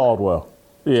Caldwell? Jim Caldwell,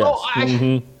 yes.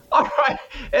 All right,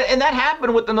 and that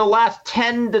happened within the last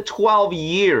 10 to 12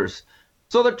 years.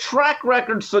 So the track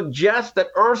record suggests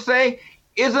that Irsay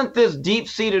isn't this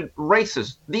deep-seated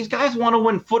racist. These guys want to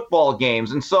win football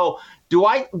games. And so do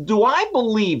I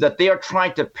believe that they are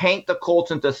trying to paint the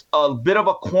Colts into a bit of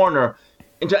a corner,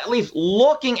 into at least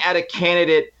looking at a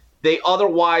candidate they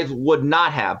otherwise would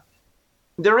not have?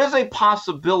 There is a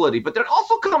possibility, but there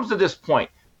also comes to this point.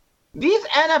 These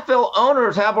NFL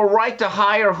owners have a right to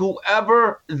hire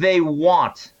whoever they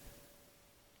want.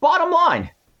 Bottom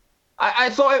line.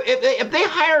 So if they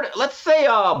hired, let's say,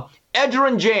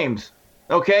 Edgerrin James,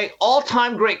 okay,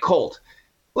 all-time great Colt.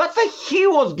 Let's say he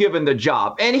was given the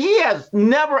job, and he has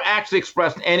never actually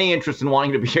expressed any interest in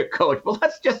wanting to be a coach. But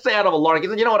let's just say out of a lark, he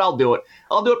said, you know what, I'll do it.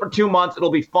 I'll do it for 2 months.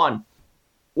 It'll be fun.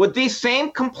 Would these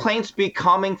same complaints be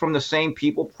coming from the same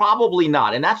people? Probably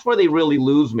not, and that's where they really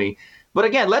lose me. But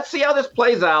again, let's see how this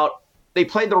plays out. They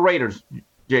played the Raiders,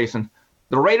 Jason.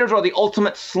 The Raiders are the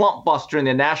ultimate slump buster in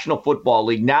the National Football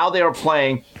League. Now they are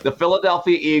playing the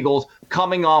Philadelphia Eagles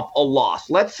coming off a loss.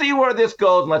 Let's see where this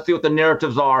goes, and let's see what the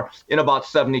narratives are in about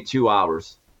 72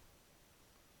 hours.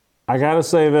 I got to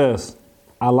say this.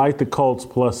 I like the Colts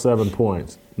plus 7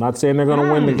 points. Not saying they're going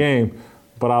to win the game,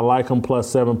 but I like them plus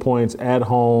 7 points at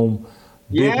home.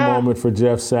 Big moment for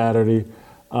Jeff Saturday.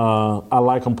 I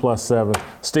like them +7.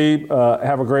 Steve,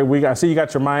 have a great week. I see you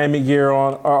got your Miami gear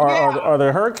on. Are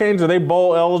the Hurricanes, are they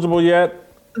bowl eligible yet?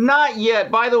 Not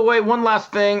yet. By the way, one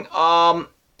last thing.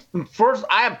 First,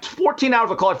 I have 14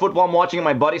 hours of college football I'm watching at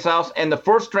my buddy's house, and the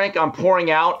first drink I'm pouring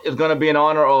out is going to be in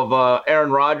honor of Aaron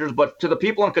Rodgers. But to the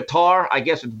people in Qatar, I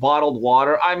guess it's bottled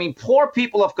water. I mean, poor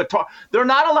people of Qatar. They're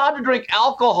not allowed to drink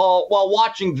alcohol while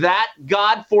watching that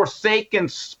godforsaken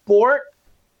sport.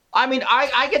 I mean,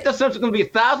 I get the sense there's going to be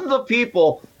thousands of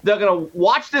people that are going to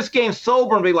watch this game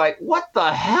sober and be like, what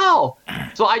the hell?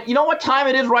 So you know what time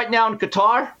it is right now in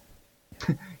Qatar?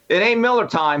 It ain't Miller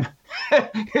time.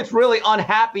 It's really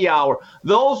unhappy hour.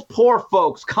 Those poor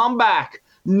folks, come back.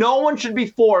 No one should be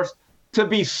forced to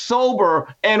be sober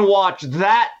and watch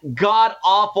that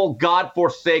god-awful,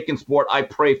 god-forsaken sport. I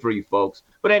pray for you folks.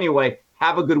 But anyway,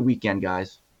 have a good weekend,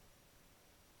 guys.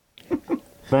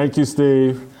 Thank you,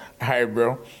 Steve. All right,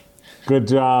 bro. Good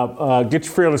job. Get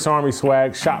your Fearless Army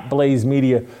swag,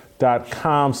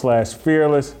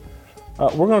 shopblazemedia.com/fearless.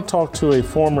 We're going to talk to a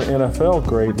former NFL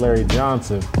great, Larry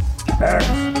Johnson.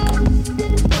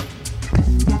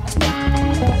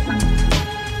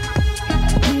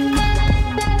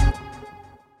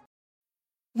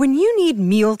 When you need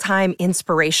mealtime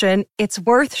inspiration, it's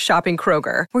worth shopping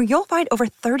Kroger, where you'll find over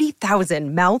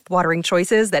 30,000 mouth-watering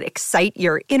choices that excite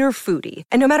your inner foodie.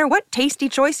 And no matter what tasty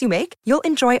choice you make, you'll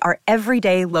enjoy our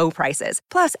everyday low prices,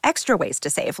 plus extra ways to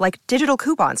save, like digital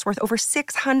coupons worth over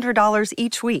 $600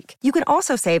 each week. You can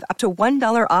also save up to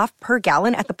 $1 off per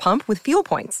gallon at the pump with fuel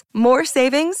points. More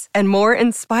savings and more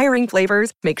inspiring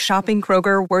flavors make shopping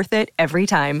Kroger worth it every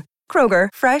time. Kroger,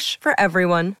 fresh for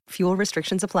everyone. Fuel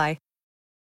restrictions apply.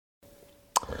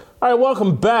 All right,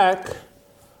 welcome back.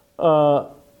 We're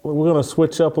going to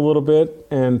switch up a little bit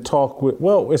and talk with,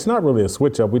 well, it's not really a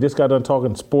switch up. We just got done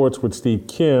talking sports with Steve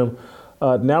Kim.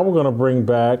 Now we're going to bring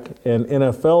back an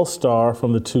NFL star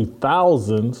from the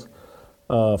 2000s,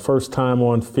 first time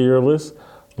on Fearless,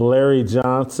 Larry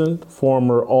Johnson,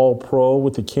 former All-Pro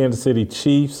with the Kansas City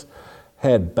Chiefs,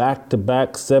 had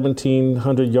back-to-back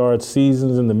 1,700-yard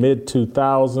seasons in the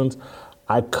mid-2000s.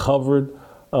 I covered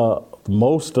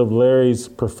most of Larry's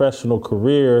professional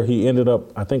career. He ended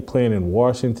up, I think, playing in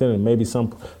Washington and maybe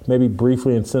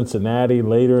briefly in Cincinnati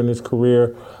later in his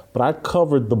career. But I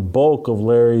covered the bulk of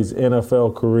Larry's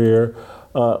NFL career.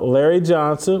 Larry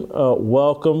Johnson,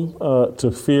 welcome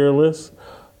to Fearless.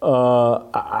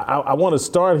 I want to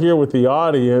start here with the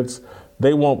audience.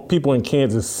 People in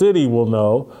Kansas City will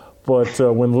know, but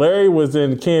when Larry was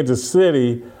in Kansas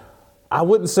City, I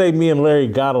wouldn't say me and Larry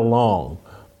got along.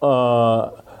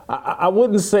 I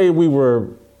wouldn't say we were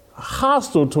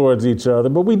hostile towards each other,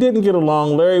 but we didn't get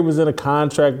along. Larry was in a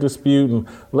contract dispute, and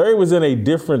Larry was in a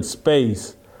different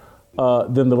space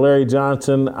than the Larry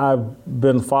Johnson I've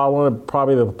been following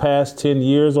probably the past 10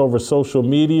 years over social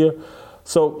media.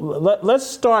 So let's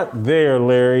start there,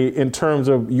 Larry, in terms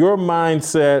of your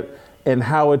mindset and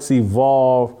how it's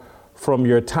evolved from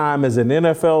your time as an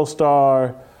NFL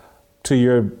star to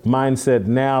your mindset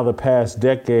now the past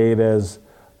decade as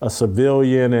a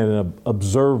civilian and an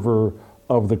observer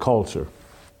of the culture.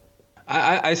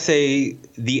 I say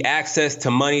the access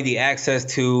to money, the access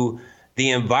to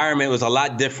the environment was a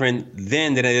lot different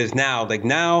then than it is now. Like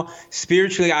now,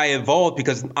 spiritually, I evolved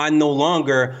because I'm no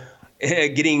longer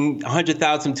getting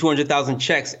 100,000, 200,000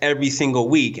 checks every single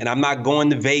week. And I'm not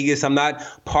going to Vegas. I'm not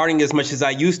partying as much as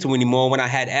I used to anymore when I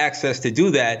had access to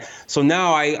do that. So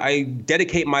now I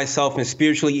dedicate myself in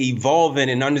spiritually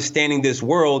evolving and understanding this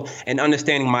world and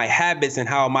understanding my habits and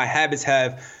how my habits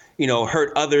have,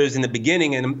 hurt others in the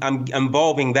beginning. And I'm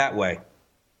evolving that way.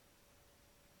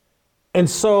 And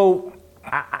so,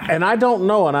 I don't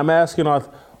know, and I'm asking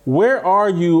where are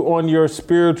you on your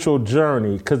spiritual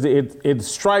journey? Because it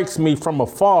strikes me from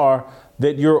afar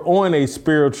that you're on a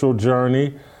spiritual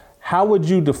journey. How would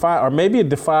you define, or maybe it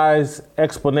defies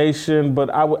explanation, but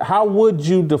how would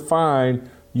you define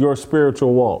your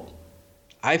spiritual walk?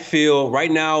 I feel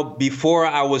right now, before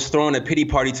I was throwing a pity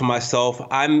party to myself,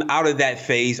 I'm out of that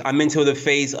phase. I'm into the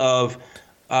phase of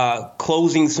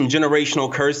closing some generational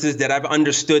curses that I've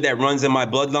understood that runs in my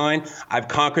bloodline. I've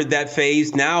conquered that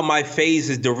phase. Now my phase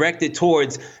is directed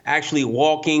towards actually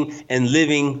walking and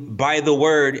living by the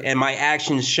word, and my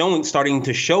actions starting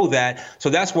to show that. So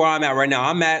that's where I'm at right now.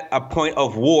 I'm at a point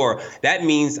of war. That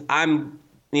means I'm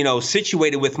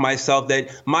situated with myself that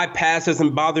my past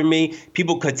doesn't bother me.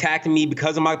 People attacking me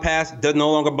because of my past does no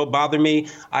longer bother me.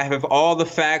 I have all the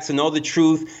facts and all the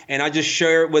truth, and I just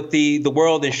share it with the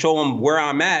world and show them where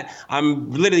I'm at.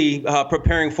 I'm literally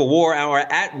preparing for war or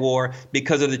at war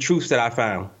because of the truths that I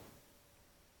found.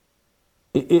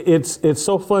 It's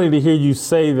so funny to hear you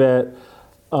say that.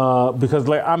 because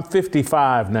like I'm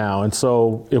 55 now, and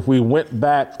so if we went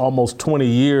back almost 20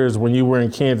 years when you were in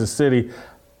Kansas City,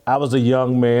 I was a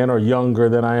young man or younger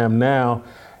than I am now,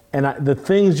 and the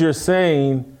things you're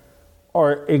saying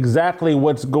are exactly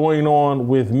what's going on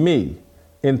with me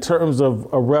in terms of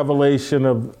a revelation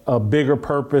of a bigger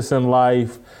purpose in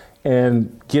life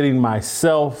and getting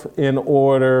myself in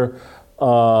order,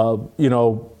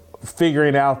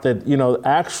 figuring out that,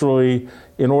 actually,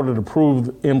 in order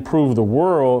to improve the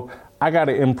world, I got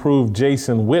to improve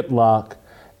Jason Whitlock,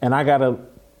 and I got to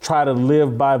try to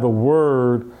live by the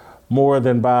word more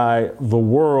than by the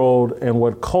world and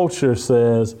what culture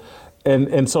says.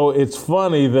 And so it's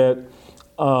funny that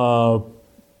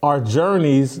our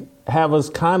journeys have us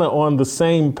kind of on the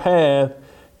same path,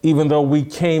 even though we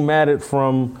came at it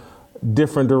from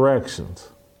different directions.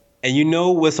 And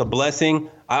what's a blessing?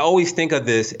 I always think of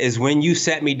this is when you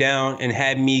sat me down and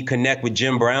had me connect with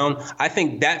Jim Brown. I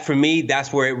think that for me,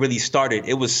 that's where it really started.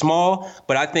 It was small,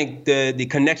 but I think the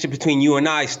connection between you and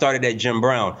I started at Jim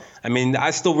Brown. I mean,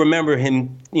 I still remember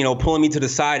him, pulling me to the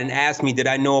side and asked me, did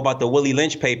I know about the Willie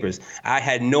Lynch papers? I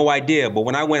had no idea. But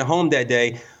when I went home that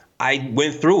day, I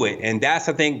went through it. And I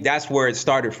think that's where it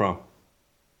started from.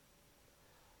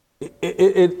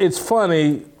 It's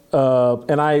funny.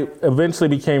 And I eventually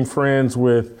became friends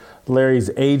with Larry's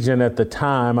agent at the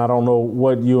time. I don't know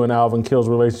what you and Alvin Kill's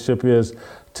relationship is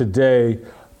today,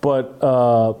 but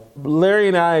Larry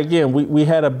and I, again, we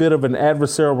had a bit of an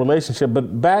adversarial relationship.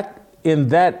 But back in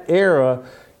that era,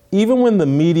 even when the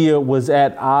media was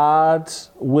at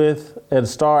odds with a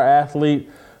star athlete,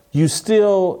 you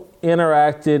still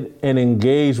interacted and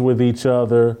engaged with each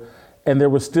other. And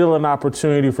there was still an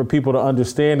opportunity for people to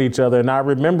understand each other. And I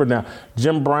remember now,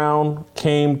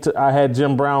 I had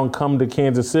Jim Brown come to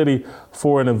Kansas City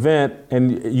for an event,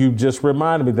 and you just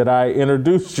reminded me that I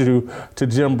introduced you to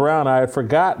Jim Brown. I had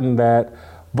forgotten that,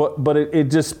 but it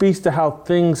just speaks to how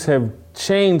things have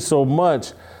changed so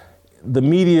much. The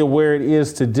media where it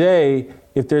is today,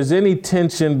 if there's any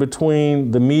tension between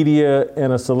the media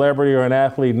and a celebrity or an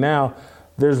athlete now,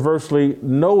 there's virtually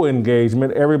no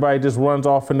engagement. Everybody just runs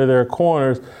off into their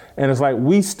corners. And it's like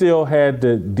we still had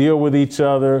to deal with each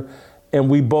other, and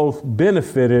we both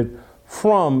benefited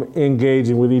from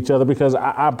engaging with each other, because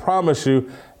I promise you,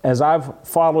 as I've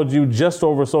followed you just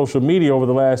over social media over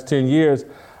the last 10 years,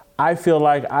 I feel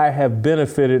like I have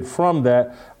benefited from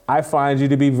that. I find you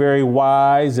to be very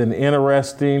wise and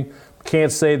interesting.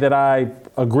 Can't say that I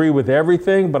agree with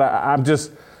everything, but I'm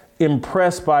just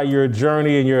impressed by your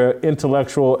journey and your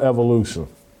intellectual evolution.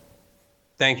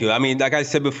 Thank you. I mean, like I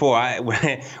said before,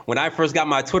 when I first got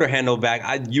my Twitter handle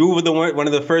back, you were one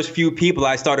of the first few people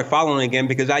I started following again,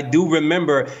 because I do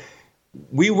remember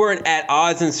we weren't at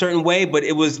odds in a certain way, but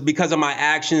it was because of my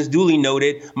actions, duly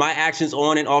noted, my actions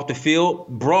on and off the field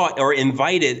brought or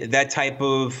invited that type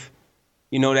of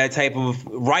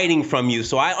writing from you.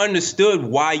 So I understood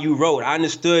why you wrote. I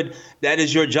understood that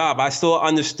is your job. I still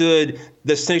understood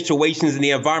the situations and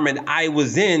the environment I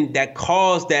was in that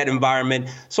caused that environment.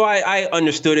 So I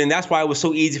understood, and that's why it was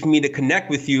so easy for me to connect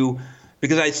with you,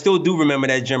 because I still do remember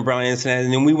that Jim Brown incident.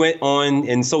 And then we went on,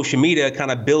 and social media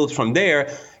kind of builds from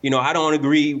there. I don't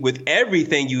agree with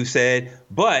everything you said,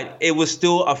 but it was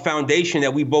still a foundation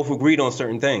that we both agreed on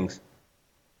certain things.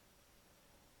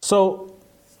 So,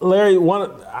 Larry,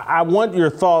 I want your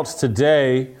thoughts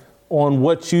today on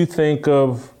what you think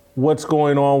of what's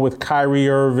going on with Kyrie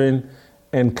Irving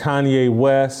and Kanye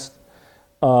West.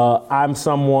 I'm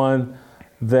someone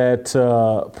that,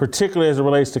 particularly as it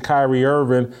relates to Kyrie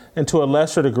Irving, and to a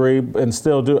lesser degree, and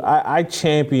still do, I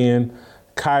champion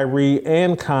Kyrie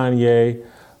and Kanye.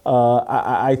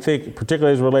 I think,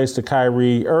 particularly as it relates to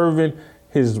Kyrie Irving,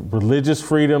 his religious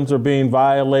freedoms are being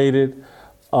violated.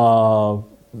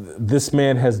 This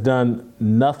man has done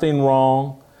nothing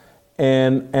wrong.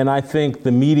 And I think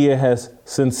the media has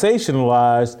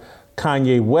sensationalized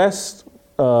Kanye West's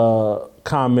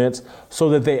comments so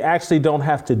that they actually don't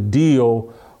have to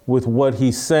deal with what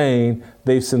he's saying.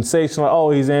 They've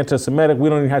sensationalized, he's anti-Semitic. We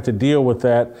don't even have to deal with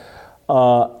that.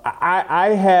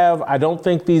 I don't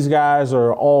think these guys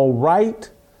are all right,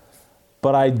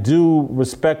 but I do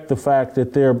respect the fact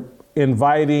that they're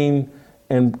inviting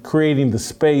and creating the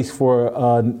space for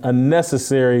a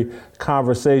necessary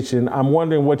conversation. I'm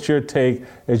wondering what's your take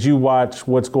as you watch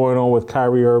what's going on with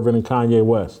Kyrie Irving and Kanye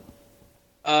West.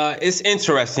 It's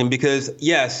interesting because,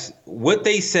 yes, what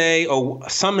they say or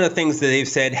some of the things that they've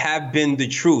said have been the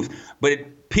truth,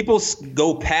 but people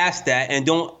go past that and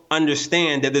don't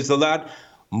understand that there's a lot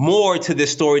more to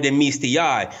this story than meets the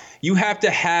eye. You have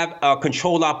to have a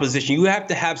controlled opposition. You have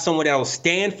to have someone that will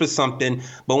stand for something.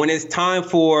 But when it's time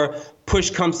for push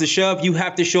comes to shove, you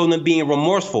have to show them being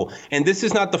remorseful. And this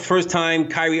is not the first time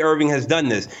Kyrie Irving has done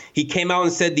this. He came out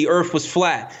and said the earth was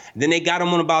flat. Then they got him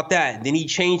on about that. Then he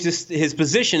changed his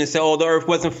position and said, oh, the earth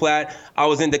wasn't flat. I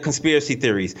was into conspiracy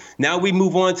theories. Now we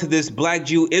move on to this Black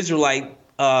Jew Israelite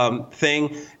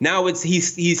thing. Now he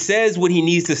says what he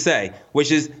needs to say,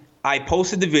 which is, I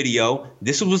posted the video.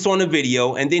 This was what's on the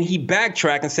video. And then he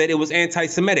backtracked and said it was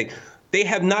anti-Semitic. They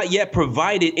have not yet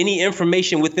provided any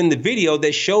information within the video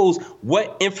that shows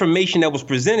what information that was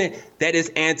presented that is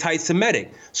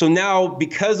anti-Semitic. So now,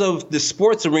 because of the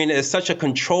sports arena is such a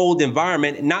controlled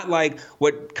environment, not like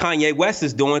what Kanye West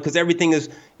is doing, because everything is,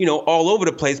 all over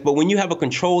the place. But when you have a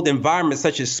controlled environment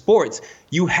such as sports,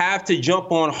 you have to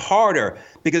jump on harder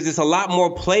because there's a lot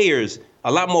more players,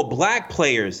 a lot more black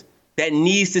players that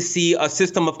needs to see a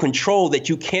system of control that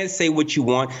you can't say what you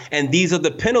want. And these are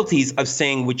the penalties of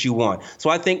saying what you want. So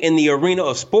I think in the arena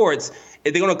of sports,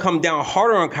 they're going to come down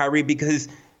harder on Kyrie because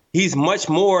he's much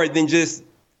more than just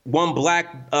one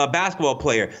black basketball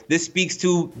player. This speaks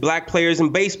to black players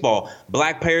in baseball,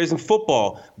 black players in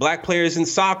football, black players in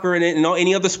soccer, and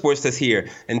any other sports that's here.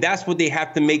 And that's what they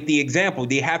have to make the example.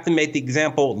 They have to make the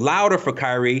example louder for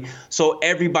Kyrie so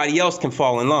everybody else can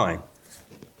fall in line.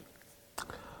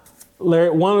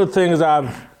 Larry, one of the things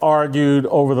I've argued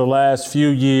over the last few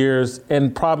years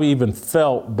and probably even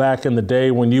felt back in the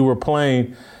day when you were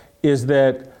playing is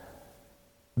that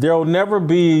there will never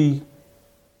be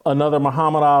another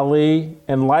Muhammad Ali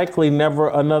and likely never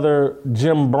another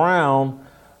Jim Brown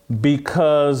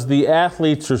because the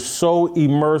athletes are so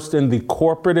immersed in the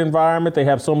corporate environment. They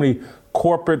have so many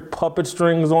corporate puppet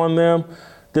strings on them.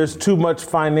 There's too much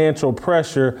financial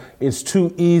pressure. It's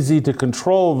too easy to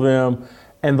control them.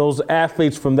 And those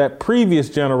athletes from that previous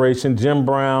generation, Jim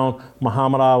Brown,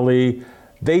 Muhammad Ali,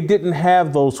 they didn't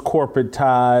have those corporate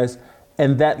ties,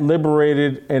 and that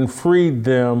liberated and freed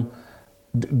them.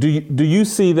 Do you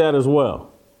see that as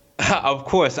well? Of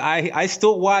course. I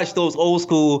still watch those old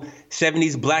school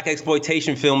 70s black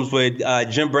exploitation films with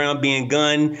Jim Brown being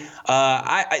gunned.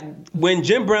 When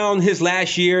Jim Brown, his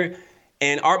last year,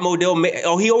 and Art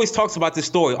Modell, he always talks about this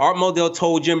story. Art Modell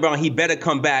told Jim Brown he better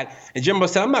come back. And Jim Brown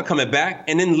said, I'm not coming back.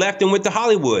 And then left and went to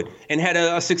Hollywood and had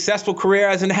a successful career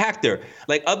as an actor.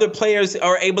 Like other players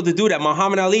are able to do that.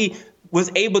 Muhammad Ali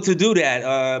was able to do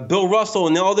that. Bill Russell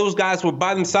and all those guys were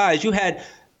by themselves. You had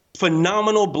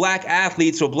phenomenal black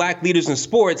athletes or black leaders in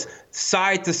sports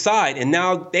side to side. And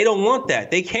now they don't want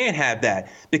that. They can't have that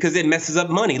because it messes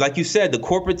up money. Like you said, the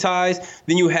corporate ties,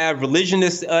 then you have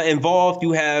religionists involved.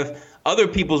 You have other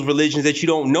people's religions that you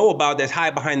don't know about that's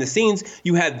hide behind the scenes.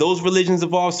 You have those religions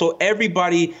involved. So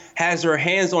everybody has their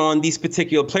hands on these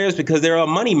particular players because they're a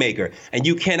moneymaker. And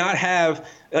you cannot have,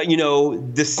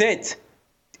 dissent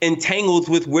entangled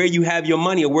with where you have your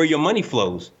money or where your money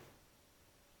flows.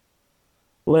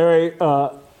 Larry,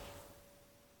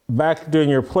 back during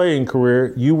your playing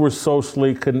career, you were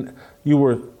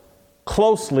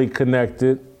closely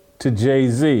connected to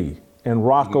Jay-Z and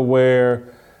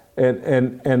Rockaware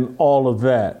and all of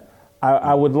that.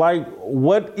 I would like,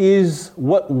 what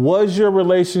was your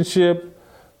relationship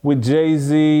with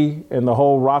Jay-Z and the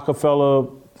whole Rockefeller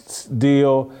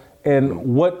deal,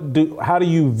 and how do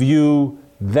you view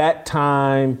that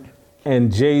time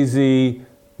and Jay-Z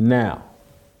now?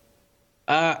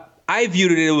 I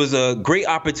viewed it was a great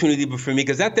opportunity for me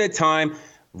because at that time,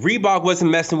 Reebok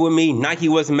wasn't messing with me. Nike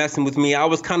wasn't messing with me. I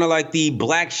was kind of like the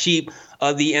black sheep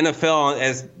of the NFL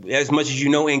as much as you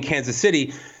know in Kansas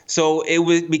City. So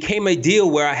it became a deal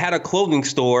where I had a clothing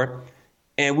store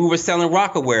and we were selling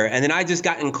Rockaware. And then I just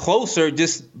gotten closer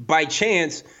just by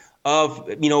chance of,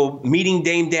 meeting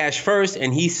Dame Dash first.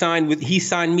 And he signed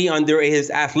me under his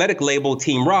athletic label,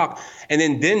 Team Rock.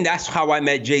 And then that's how I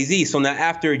met Jay-Z. So now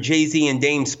after Jay-Z and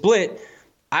Dame split,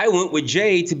 I went with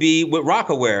Jay to be with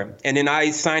Rockaware. And then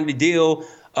I signed a deal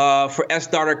for S.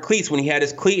 Darter cleats when he had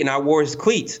his cleat and I wore his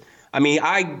cleats. I mean,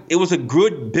 it was a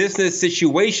good business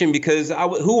situation because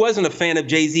who wasn't a fan of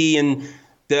Jay-Z in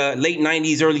the late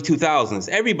 90s, early 2000s?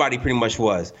 Everybody pretty much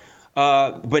was.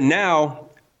 But now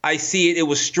I see it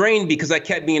was strained because I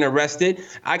kept being arrested.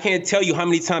 I can't tell you how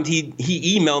many times he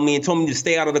emailed me and told me to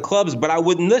stay out of the clubs, but I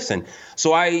wouldn't listen.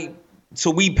 So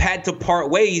we had to part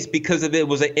ways because of it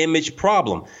was an image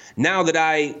problem. Now that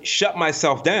I shut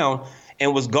myself down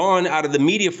and was gone out of the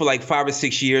media for like 5 or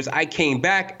 6 years, I came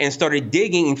back and started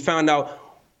digging and found out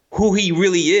who he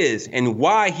really is and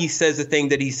why he says the thing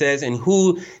that he says and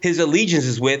who his allegiance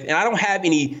is with. And I don't have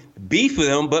any beef with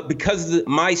him, but because of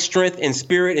my strength and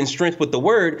spirit and strength with the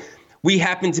word, we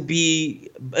happen to be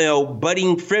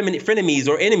budding frenemies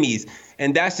or enemies.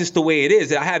 And that's just the way it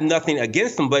is. I have nothing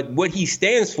against him, but what he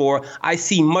stands for, I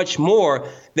see much more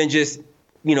than just,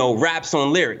 raps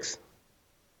on lyrics.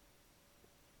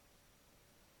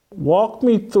 Walk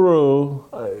me through,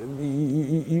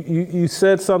 you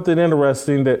said something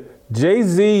interesting that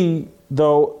Jay-Z,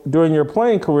 though, during your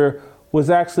playing career, was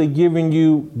actually giving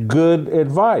you good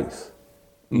advice.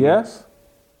 Yes?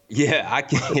 Yeah,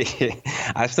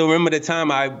 I still remember the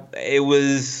time it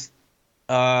was,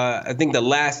 I think the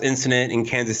last incident in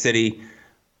Kansas City,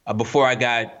 before I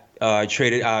got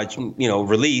traded,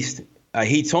 released,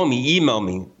 he told me, emailed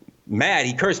me, mad.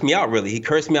 He cursed me out, really. He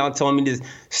cursed me out, telling me to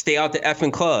stay out the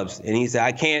effing clubs. And he said,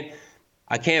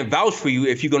 I can't vouch for you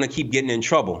if you're going to keep getting in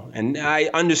trouble. And I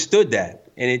understood that.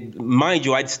 And mind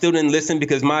you, I still didn't listen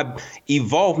because my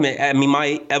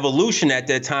evolution at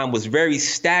that time was very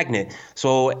stagnant.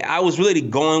 So I was really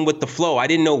going with the flow. I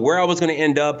didn't know where I was going to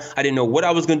end up. I didn't know what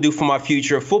I was going to do for my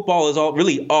future. Football is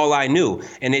all I knew.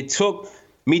 And it took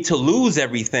me to lose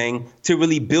everything to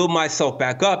really build myself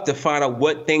back up to find out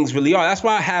what things really are. That's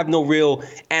why I have no real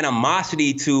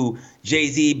animosity to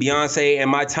Jay-Z, Beyonce, and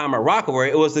my time at Rocawear.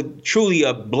 It was truly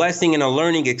a blessing and a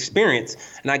learning experience.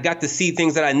 And I got to see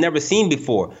things that I'd never seen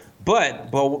before.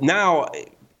 But now,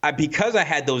 because I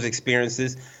had those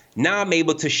experiences, now I'm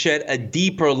able to shed a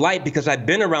deeper light because I've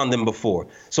been around them before.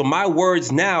 So my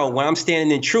words now, when I'm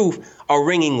standing in truth, are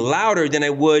ringing louder than I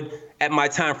would at my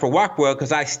time for Rocawear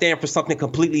because I stand for something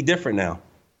completely different now.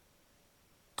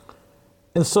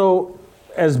 And so,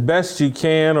 as best you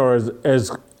can or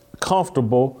as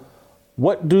comfortable,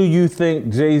 what do you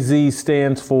think Jay-Z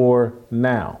stands for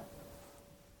now?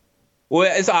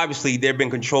 Well, it's obviously they've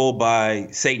been controlled by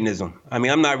Satanism. I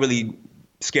mean, I'm not really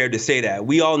scared to say that.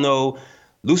 We all know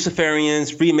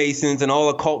Luciferians, Freemasons, and all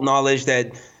occult knowledge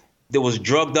that was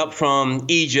drugged up from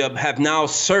Egypt have now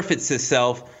surfaced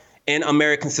itself in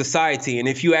American society. And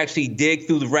if you actually dig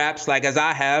through the raps, like as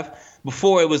I have,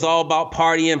 before it was all about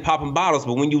partying, popping bottles.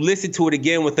 But when you listen to it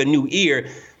again with a new ear,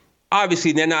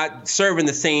 obviously they're not serving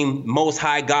the same most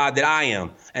high God that I am.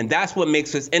 And that's what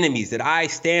makes us enemies, that I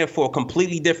stand for a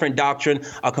completely different doctrine,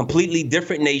 a completely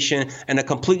different nation, and a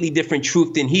completely different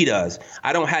truth than he does.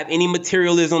 I don't have any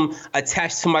materialism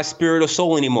attached to my spirit or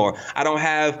soul anymore. I don't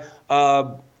have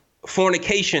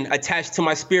fornication attached to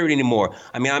my spirit anymore.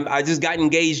 I mean, I just got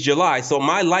engaged July. So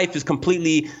my life is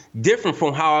completely different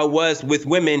from how I was with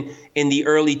women in the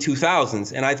early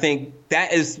 2000s. And I think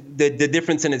that is the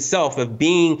difference in itself of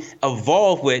being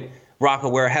involved with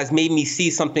Rocawear has made me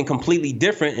see something completely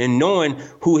different, and knowing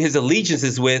who his allegiance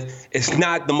is with is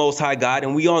not the Most High God.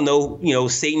 And we all know,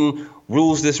 Satan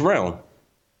rules this realm.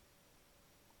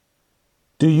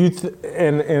 Do you,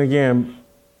 and again,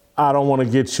 I don't want to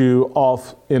get you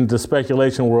off into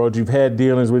speculation world. You've had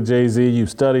dealings with Jay-Z, you've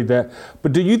studied that.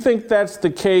 But do you think that's the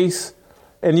case,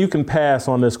 and you can pass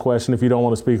on this question if you don't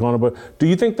want to speak on it, but do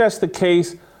you think that's the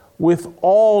case with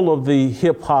all of the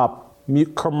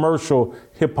commercial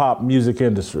hip-hop music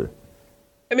industry?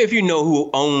 I mean, if you know who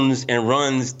owns and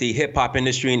runs the hip-hop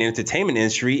industry and entertainment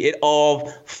industry, it all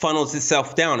funnels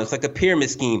itself down. It's like a pyramid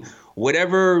scheme.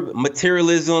 Whatever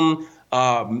materialism,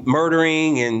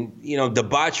 murdering and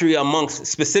debauchery amongst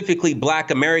specifically Black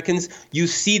Americans, you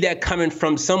see that coming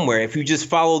from somewhere. If you just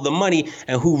follow the money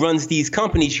and who runs these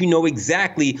companies, you know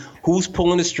exactly who's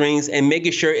pulling the strings and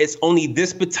making sure it's only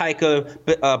this particular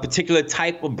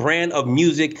type of brand of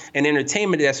music and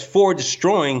entertainment that's for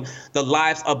destroying the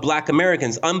lives of Black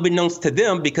Americans. Unbeknownst to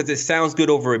them, because it sounds good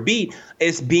over a beat,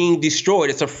 it's being destroyed.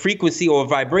 It's a frequency or a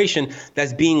vibration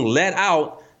that's being let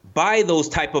out by those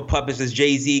type of puppets as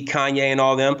Jay-Z, Kanye, and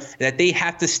all them, that they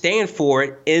have to stand for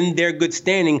it in their good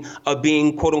standing of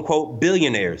being, quote unquote,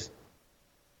 billionaires.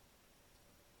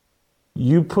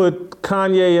 You put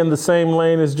Kanye in the same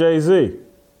lane as Jay-Z.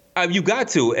 You got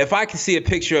to. If I can see a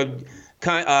picture of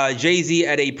Jay-Z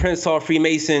at a Prince Hall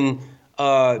Freemason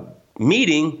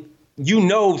meeting,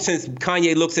 since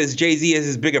Kanye looks at Jay-Z as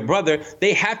his bigger brother,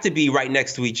 they have to be right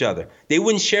next to each other. They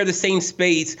wouldn't share the same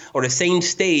space or the same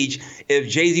stage if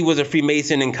Jay-Z was a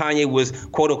Freemason and Kanye was,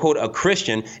 quote unquote, a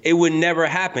Christian. It would never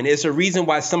happen. It's a reason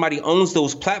why somebody owns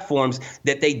those platforms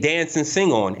that they dance and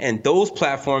sing on. And those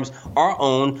platforms are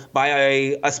owned by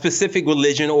a specific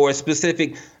religion or a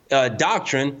specific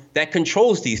doctrine that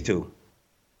controls these two.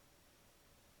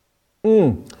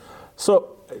 So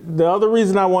the other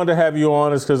reason I wanted to have you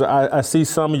on is because I see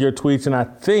some of your tweets, and I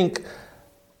think,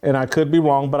 and I could be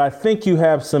wrong, but I think you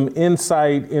have some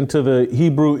insight into the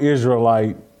Hebrew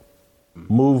Israelite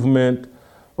movement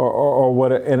or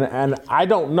what, and I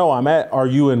don't know. Are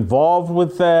you involved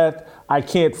with that? I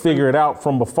can't figure it out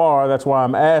from afar. That's why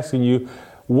I'm asking you.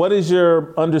 What is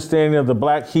your understanding of the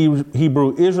Black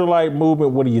Hebrew Israelite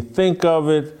movement? What do you think of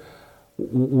it?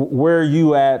 Where are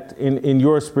you at in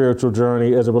your spiritual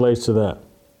journey as it relates to that?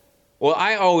 Well,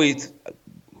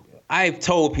 I've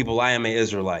told people I am an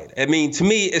Israelite. I mean, to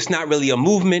me, it's not really a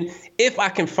movement. If I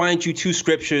can find you 2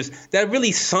 scriptures that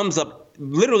really sums up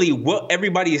literally what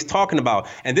everybody is talking about.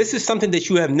 And this is something that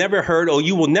you have never heard or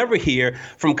you will never hear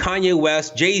from Kanye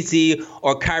West, Jay-Z,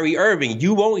 or Kyrie Irving.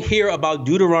 You won't hear about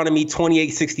Deuteronomy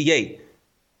 28:68.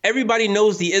 Everybody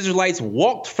knows the Israelites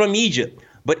walked from Egypt,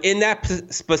 but in that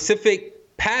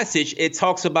specific passage, it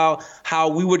talks about how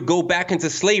we would go back into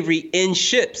slavery in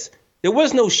ships. There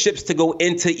was no ships to go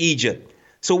into Egypt.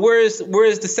 So where is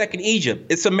the second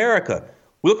Egypt? It's America.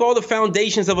 Look at all the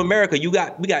foundations of America. We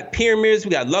got pyramids, we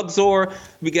got Luxor,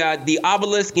 we got the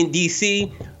obelisk in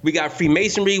DC, we got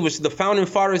Freemasonry, which is the founding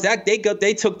fathers. That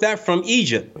they took that from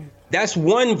Egypt. That's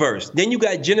one verse. Then you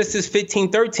got Genesis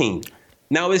 15:13.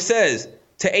 Now it says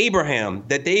to Abraham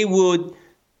that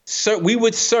we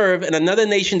would serve in another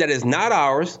nation that is not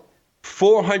ours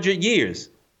 400 years.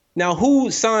 Now, who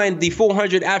signed the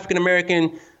 400 African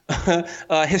American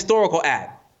historical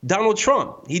act? Donald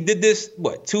Trump. He did this,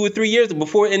 2 or 3 years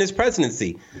before in his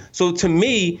presidency. So to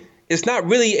me, it's not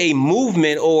really a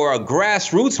movement or a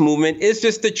grassroots movement. It's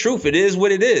just the truth. It is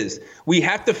what it is. We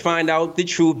have to find out the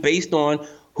truth based on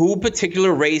who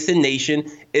particular race and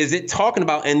nation is it talking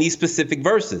about in these specific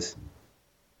verses.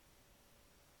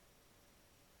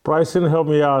 Bryson, help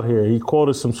me out here. He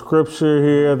quoted some scripture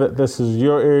here that this is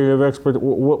your area of expertise.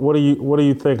 What do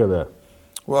you think of that?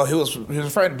 Well, he was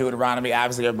referring to Deuteronomy.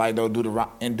 Obviously, everybody knows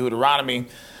Deuteronomy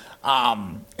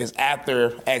is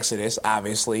after Exodus,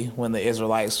 obviously, when the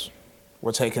Israelites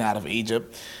were taken out of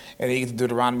Egypt. And he gets to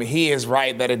Deuteronomy. He is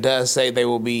right that it does say they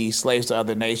will be slaves to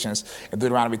other nations in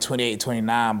Deuteronomy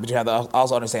 28:29. But you have to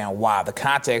also understand why. The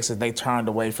context is they turned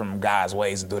away from God's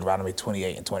ways in Deuteronomy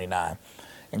 28 and 29.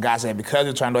 And God said, because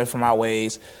you turned away from my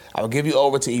ways, I will give you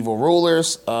over to evil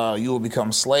rulers. You will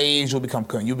become slaves. You'll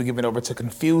be given over to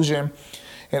confusion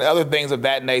and other things of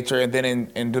that nature. And then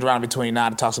in Deuteronomy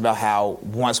 29, it talks about how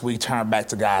once we turn back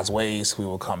to God's ways, we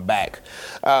will come back.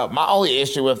 My only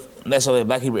issue with necessarily the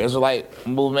Black Hebrew Israelite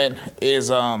movement is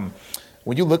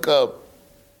when you look up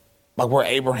like where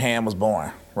Abraham was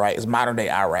born, right? It's modern day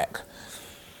Iraq.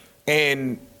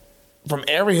 And from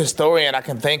every historian I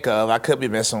can think of, I could be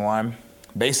missing one,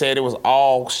 they said it was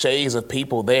all shades of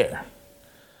people there.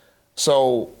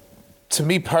 So to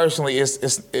me personally,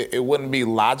 it wouldn't be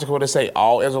logical to say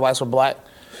all Israelites were black,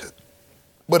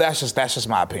 but that's just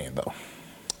my opinion, though.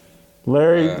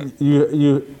 Larry,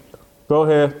 you go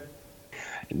ahead.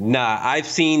 Nah, I've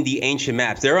seen the ancient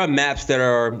maps. There are maps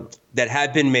that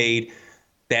have been made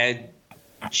that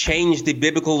change the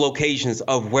biblical locations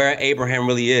of where Abraham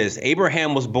really is.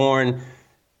 Abraham was born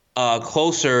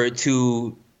closer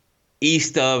to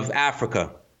east of Africa.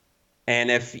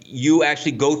 And if you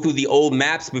actually go through the old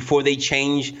maps before they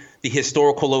change the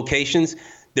historical locations,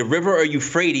 the river of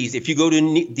Euphrates, if you go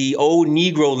to the old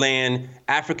Negro land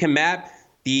African map,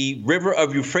 the river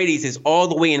of Euphrates is all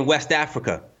the way in West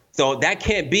Africa. So that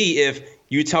can't be if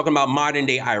you're talking about modern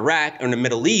day Iraq or the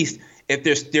Middle East, if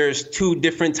there's 2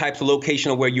 different types of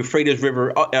location of where Euphrates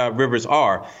rivers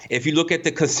are. If you look at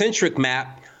the concentric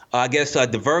map, I guess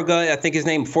De Verga, I think his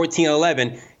name,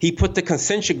 1411, he put the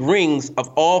concentric rings of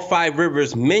all 5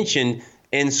 rivers mentioned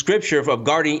in scripture of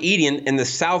Garden Eden in the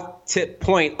south tip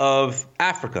point of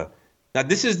Africa. Now,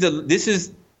 this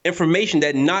is information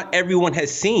that not everyone has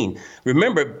seen.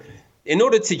 Remember, in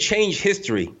order to change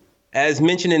history, as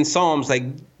mentioned in Psalms, like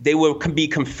they will be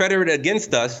confederate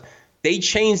against us, they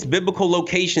changed biblical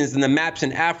locations in the maps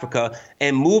in Africa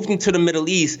and moved into the Middle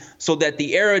East so that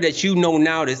the area that you know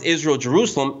now as Israel,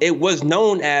 Jerusalem, it was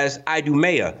known as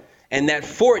Idumea. And that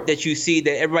fort that you see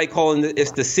that everybody calling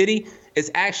it the city is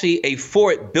actually a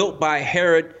fort built by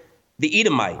Herod the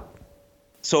Edomite.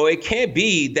 So it can't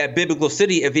be that biblical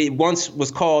city if it once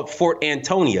was called Fort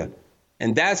Antonia.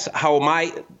 And that's how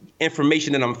my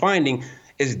information that I'm finding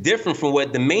is different from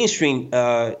what the mainstream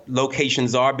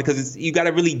locations are, because you got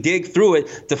to really dig through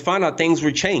it to find out things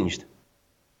were changed.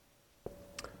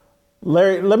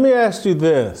 Larry, let me ask you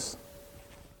this,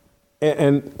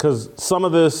 and because some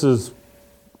of this is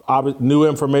new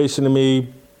information to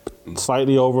me,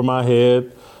 slightly over my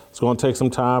head. It's going to take some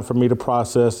time for me to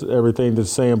process everything that's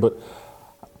saying, but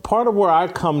part of where I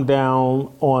come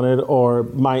down on it, or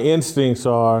my instincts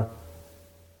are,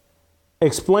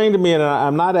 explain to me, and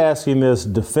I'm not asking this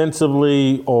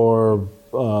defensively or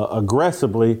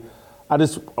aggressively, I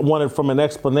just wanted from an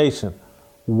explanation.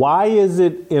 Why is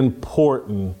it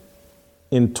important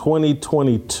in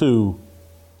 2022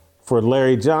 for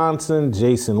Larry Johnson,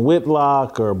 Jason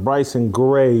Whitlock, or Bryson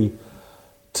Gray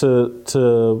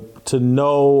to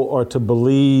know or to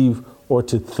believe or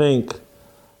to think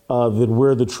that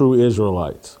we're the true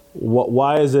Israelites?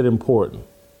 Why is it important?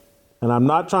 And I'm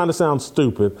not trying to sound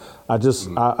stupid. I just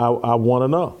I want to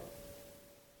know.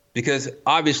 Because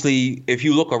obviously, if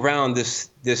you look around,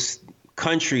 this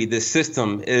country, this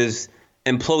system is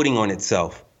imploding on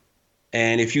itself.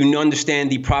 And if you understand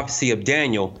the prophecy of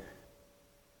Daniel,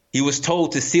 he was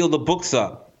told to seal the books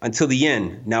up until the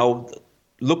end. Now,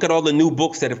 look at all the new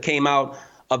books that have came out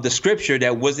of the scripture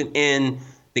that wasn't in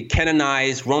the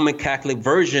canonized Roman Catholic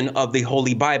version of the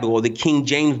Holy Bible or the King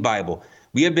James Bible.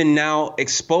 We have been now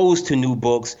exposed to new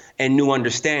books and new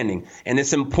understanding. And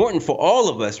it's important for all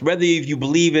of us, whether if you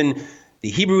believe in the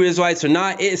Hebrew Israelites or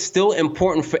not, it's still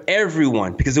important for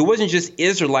everyone, because it wasn't just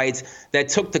Israelites that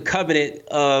took the covenant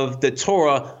of the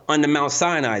Torah on the Mount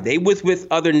Sinai. They was with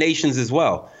other nations as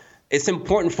well. It's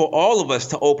important for all of us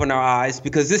to open our eyes,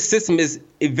 because this system is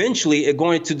eventually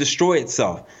going to destroy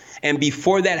itself. And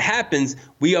before that happens,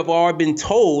 we have all been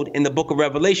told in the book of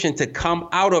Revelation to come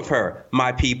out of her,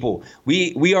 my people.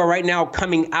 We are right now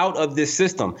coming out of this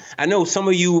system. I know some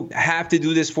of you have to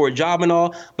do this for a job and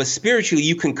all, but spiritually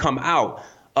you can come out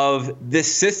of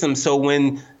this system. So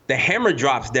when the hammer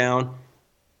drops down,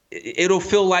 it'll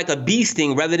feel like a bee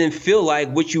sting rather than feel like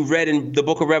what you read in the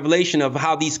book of Revelation of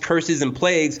how these curses and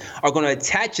plagues are going to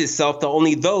attach itself to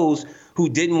only those who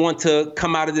didn't want to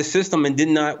come out of the system and did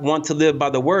not want to live by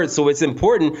the word. So it's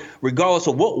important, regardless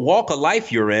of what walk of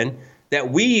life you're in,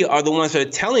 that we are the ones that are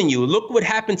telling you, look what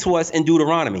happened to us in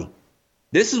Deuteronomy.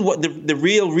 This is what the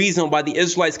real reason why the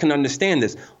Israelites can understand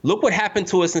this. Look what happened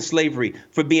to us in slavery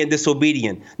for being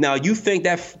disobedient. Now, you think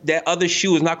that other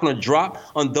shoe is not going to drop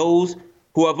on those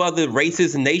who have other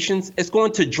races and nations? It's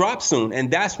going to drop soon. And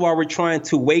that's why we're trying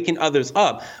to waken others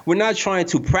up. We're not trying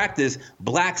to practice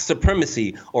black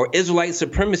supremacy or Israelite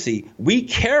supremacy. We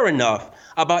care enough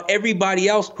about everybody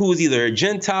else who is either a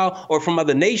Gentile or from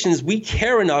other nations. We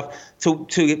care enough to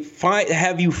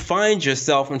have you find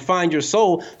yourself and find your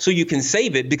soul so you can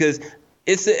save it, because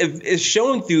it's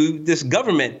shown through this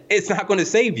government. It's not going to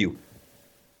save you.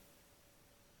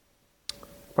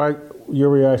 Right. Your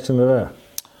reaction to that?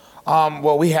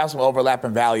 Well, we have some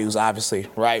overlapping values, obviously,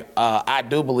 right? I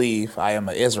do believe I am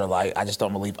an Israelite. I just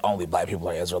don't believe only black people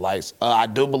are Israelites. I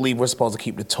do believe we're supposed to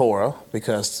keep the Torah,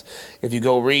 because if you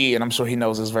go read, and I'm sure he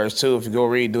knows this verse too, if you go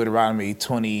read Deuteronomy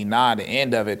 29, the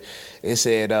end of it, it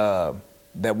said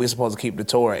that we're supposed to keep the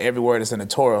Torah. Every word is in the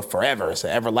Torah forever. It's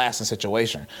an everlasting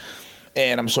situation.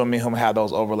 And I'm sure me and him have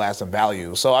those overlapping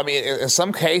values. So, I mean, in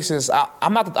some cases,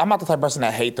 I'm not the type of person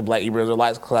that hate the black Hebrew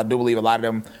Israelites, because I do believe a lot of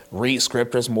them read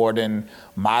scriptures more than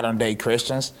modern day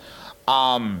Christians.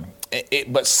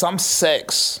 But some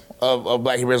sects of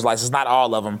black Hebrew Israelites, it's not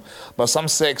all of them, but some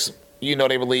sects, they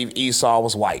believe Esau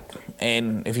was white.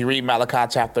 And if you read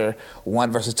Malachi chapter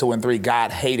 1, verses 2 and 3, God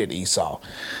hated Esau.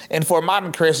 And for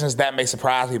modern Christians, that may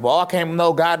surprise people.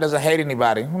 No, God doesn't hate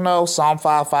anybody. No, Psalm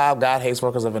 5:5, God hates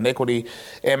workers of iniquity.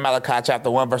 In Malachi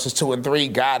chapter 1, verses 2 and 3,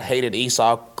 God hated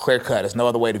Esau, clear cut. There's no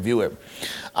other way to view it.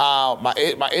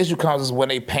 My issue comes is when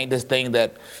they paint this thing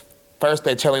that, first,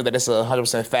 they're telling you that it's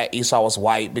 100% fact Esau was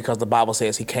white because the Bible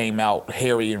says he came out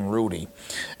hairy and ruddy,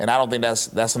 and I don't think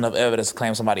that's enough evidence to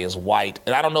claim somebody is white.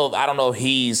 And I don't know if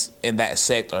he's in that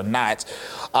sect or not.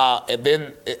 And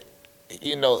then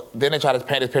then they try to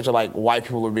paint this picture like white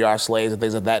people would be our slaves and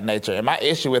things of that nature. And my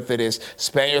issue with it is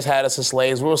Spaniards had us as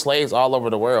slaves. We were slaves all over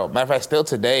the world. Matter of fact, still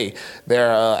today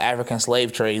there are African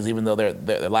slave trades, even though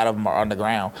a lot of them are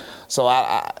underground. So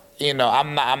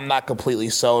I'm not completely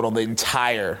sold on the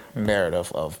entire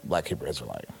narrative of black Hebrew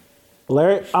Israelite.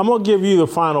 Larry, I'm going to give you the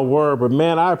final word, but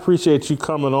man, I appreciate you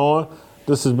coming on.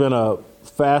 This has been a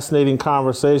fascinating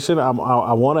conversation. I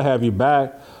want to have you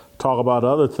back, talk about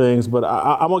other things, but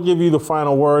I'm going to give you the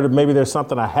final word. And maybe there's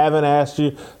something I haven't asked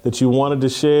you that you wanted to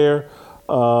share,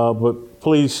 but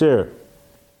please share.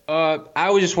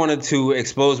 I just wanted to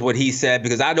expose what he said,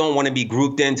 because I don't want to be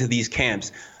grouped into these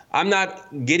camps. I'm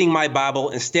not getting my Bible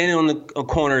and standing on the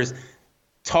corners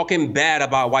talking bad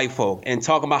about white folk and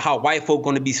talking about how white folk are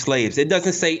going to be slaves. It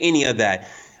doesn't say any of that.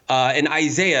 In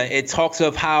Isaiah, it talks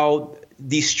of how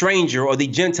the stranger or the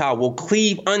Gentile will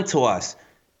cleave unto us,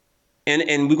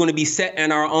 and we're going to be set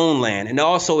in our own land. And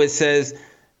also it says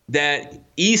that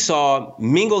Esau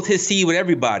mingled his seed with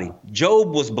everybody.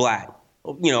 Job was black.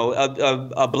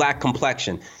 A black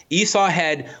complexion. Esau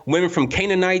had women from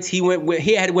Canaanites.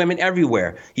 He had women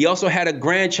everywhere. He also had a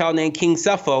grandchild named King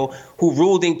Sepho who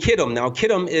ruled in Kittim. Now,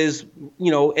 Kittim is,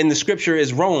 in the scripture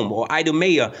is Rome or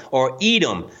Idumea or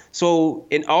Edom. So,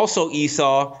 and also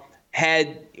Esau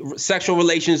had sexual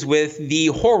relations with the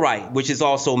Horite, which is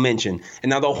also mentioned. And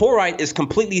now the Horite is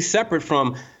completely separate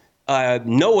from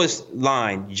Noah's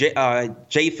line,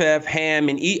 Japheth, Ham,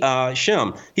 and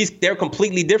Shem. They're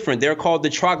completely different. They're called the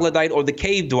troglodyte or the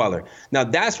cave dweller. Now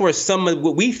that's where some of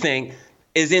what we think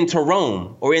is into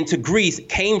Rome or into Greece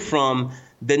came from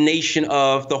the nation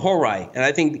of the Horite. And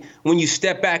I think when you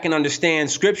step back and understand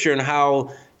scripture and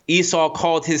how Esau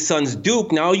called his sons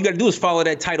Duke, now all you got to do is follow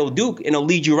that title Duke, and it'll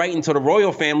lead you right into the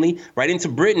royal family, right into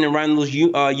Britain and around those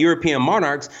European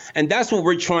monarchs. And that's what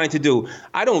we're trying to do.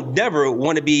 I don't never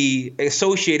want to be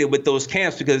associated with those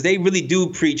camps because they really do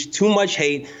preach too much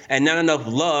hate and not enough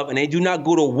love, and they do not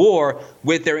go to war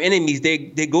with their enemies. They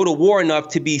go to war enough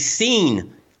to be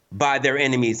seen by their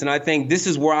enemies. And I think this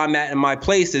is where I'm at in my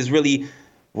place, is really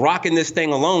rocking this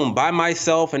thing alone by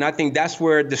myself. And I think that's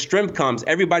where the strength comes.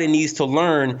 Everybody needs to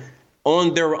learn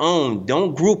on their own.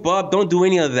 Don't group up. Don't do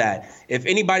any of that. If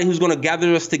anybody who's going to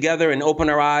gather us together and open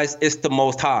our eyes, it's the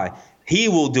Most High. He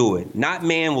will do it. Not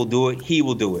man will do it. He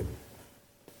will do it.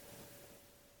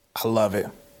 I love it.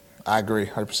 I agree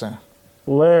 100%.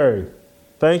 Larry,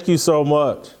 thank you so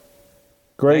much.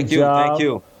 Great job. Thank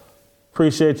you.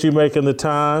 Appreciate you making the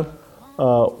time.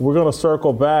 We're going to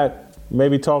circle back,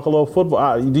 maybe talk a little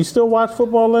football. Do you still watch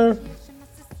football, Larry?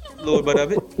 A little bit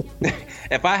of it.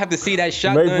 If I have to see that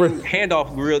shotgun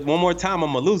handoff grill one more time,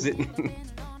 I'm going to lose it.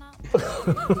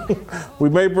 We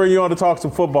may bring you on to talk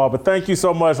some football, but thank you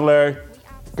so much, Larry.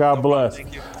 God bless.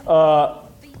 Thank you.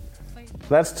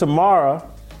 That's tomorrow.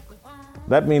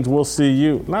 That means we'll see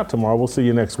you, not tomorrow, we'll see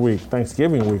you next week,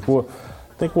 Thanksgiving week. I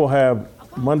think we'll have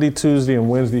Monday, Tuesday, and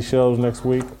Wednesday shows next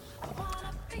week.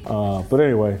 But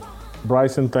anyway,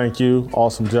 Bryson, thank you.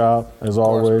 Awesome job, as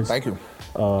always. Thank you.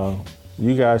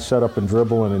 You guys shut up and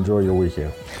dribble and enjoy your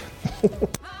weekend.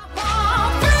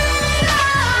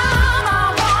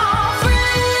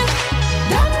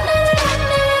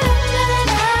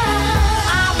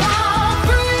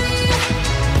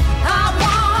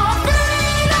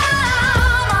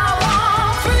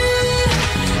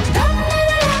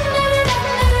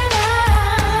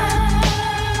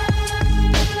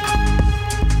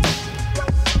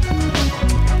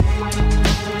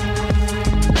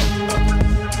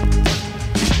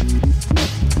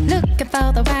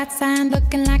 For the right sign,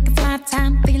 looking like it's my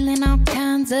time, feeling all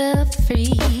kinds of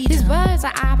free. These words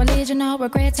are our religion, our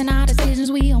regrets and our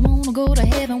decisions. We all wanna go to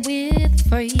heaven with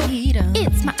freedom.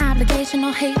 It's my obligation,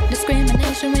 no hate,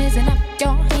 discrimination, raising up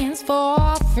your hands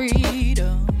for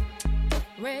freedom.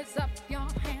 Raise up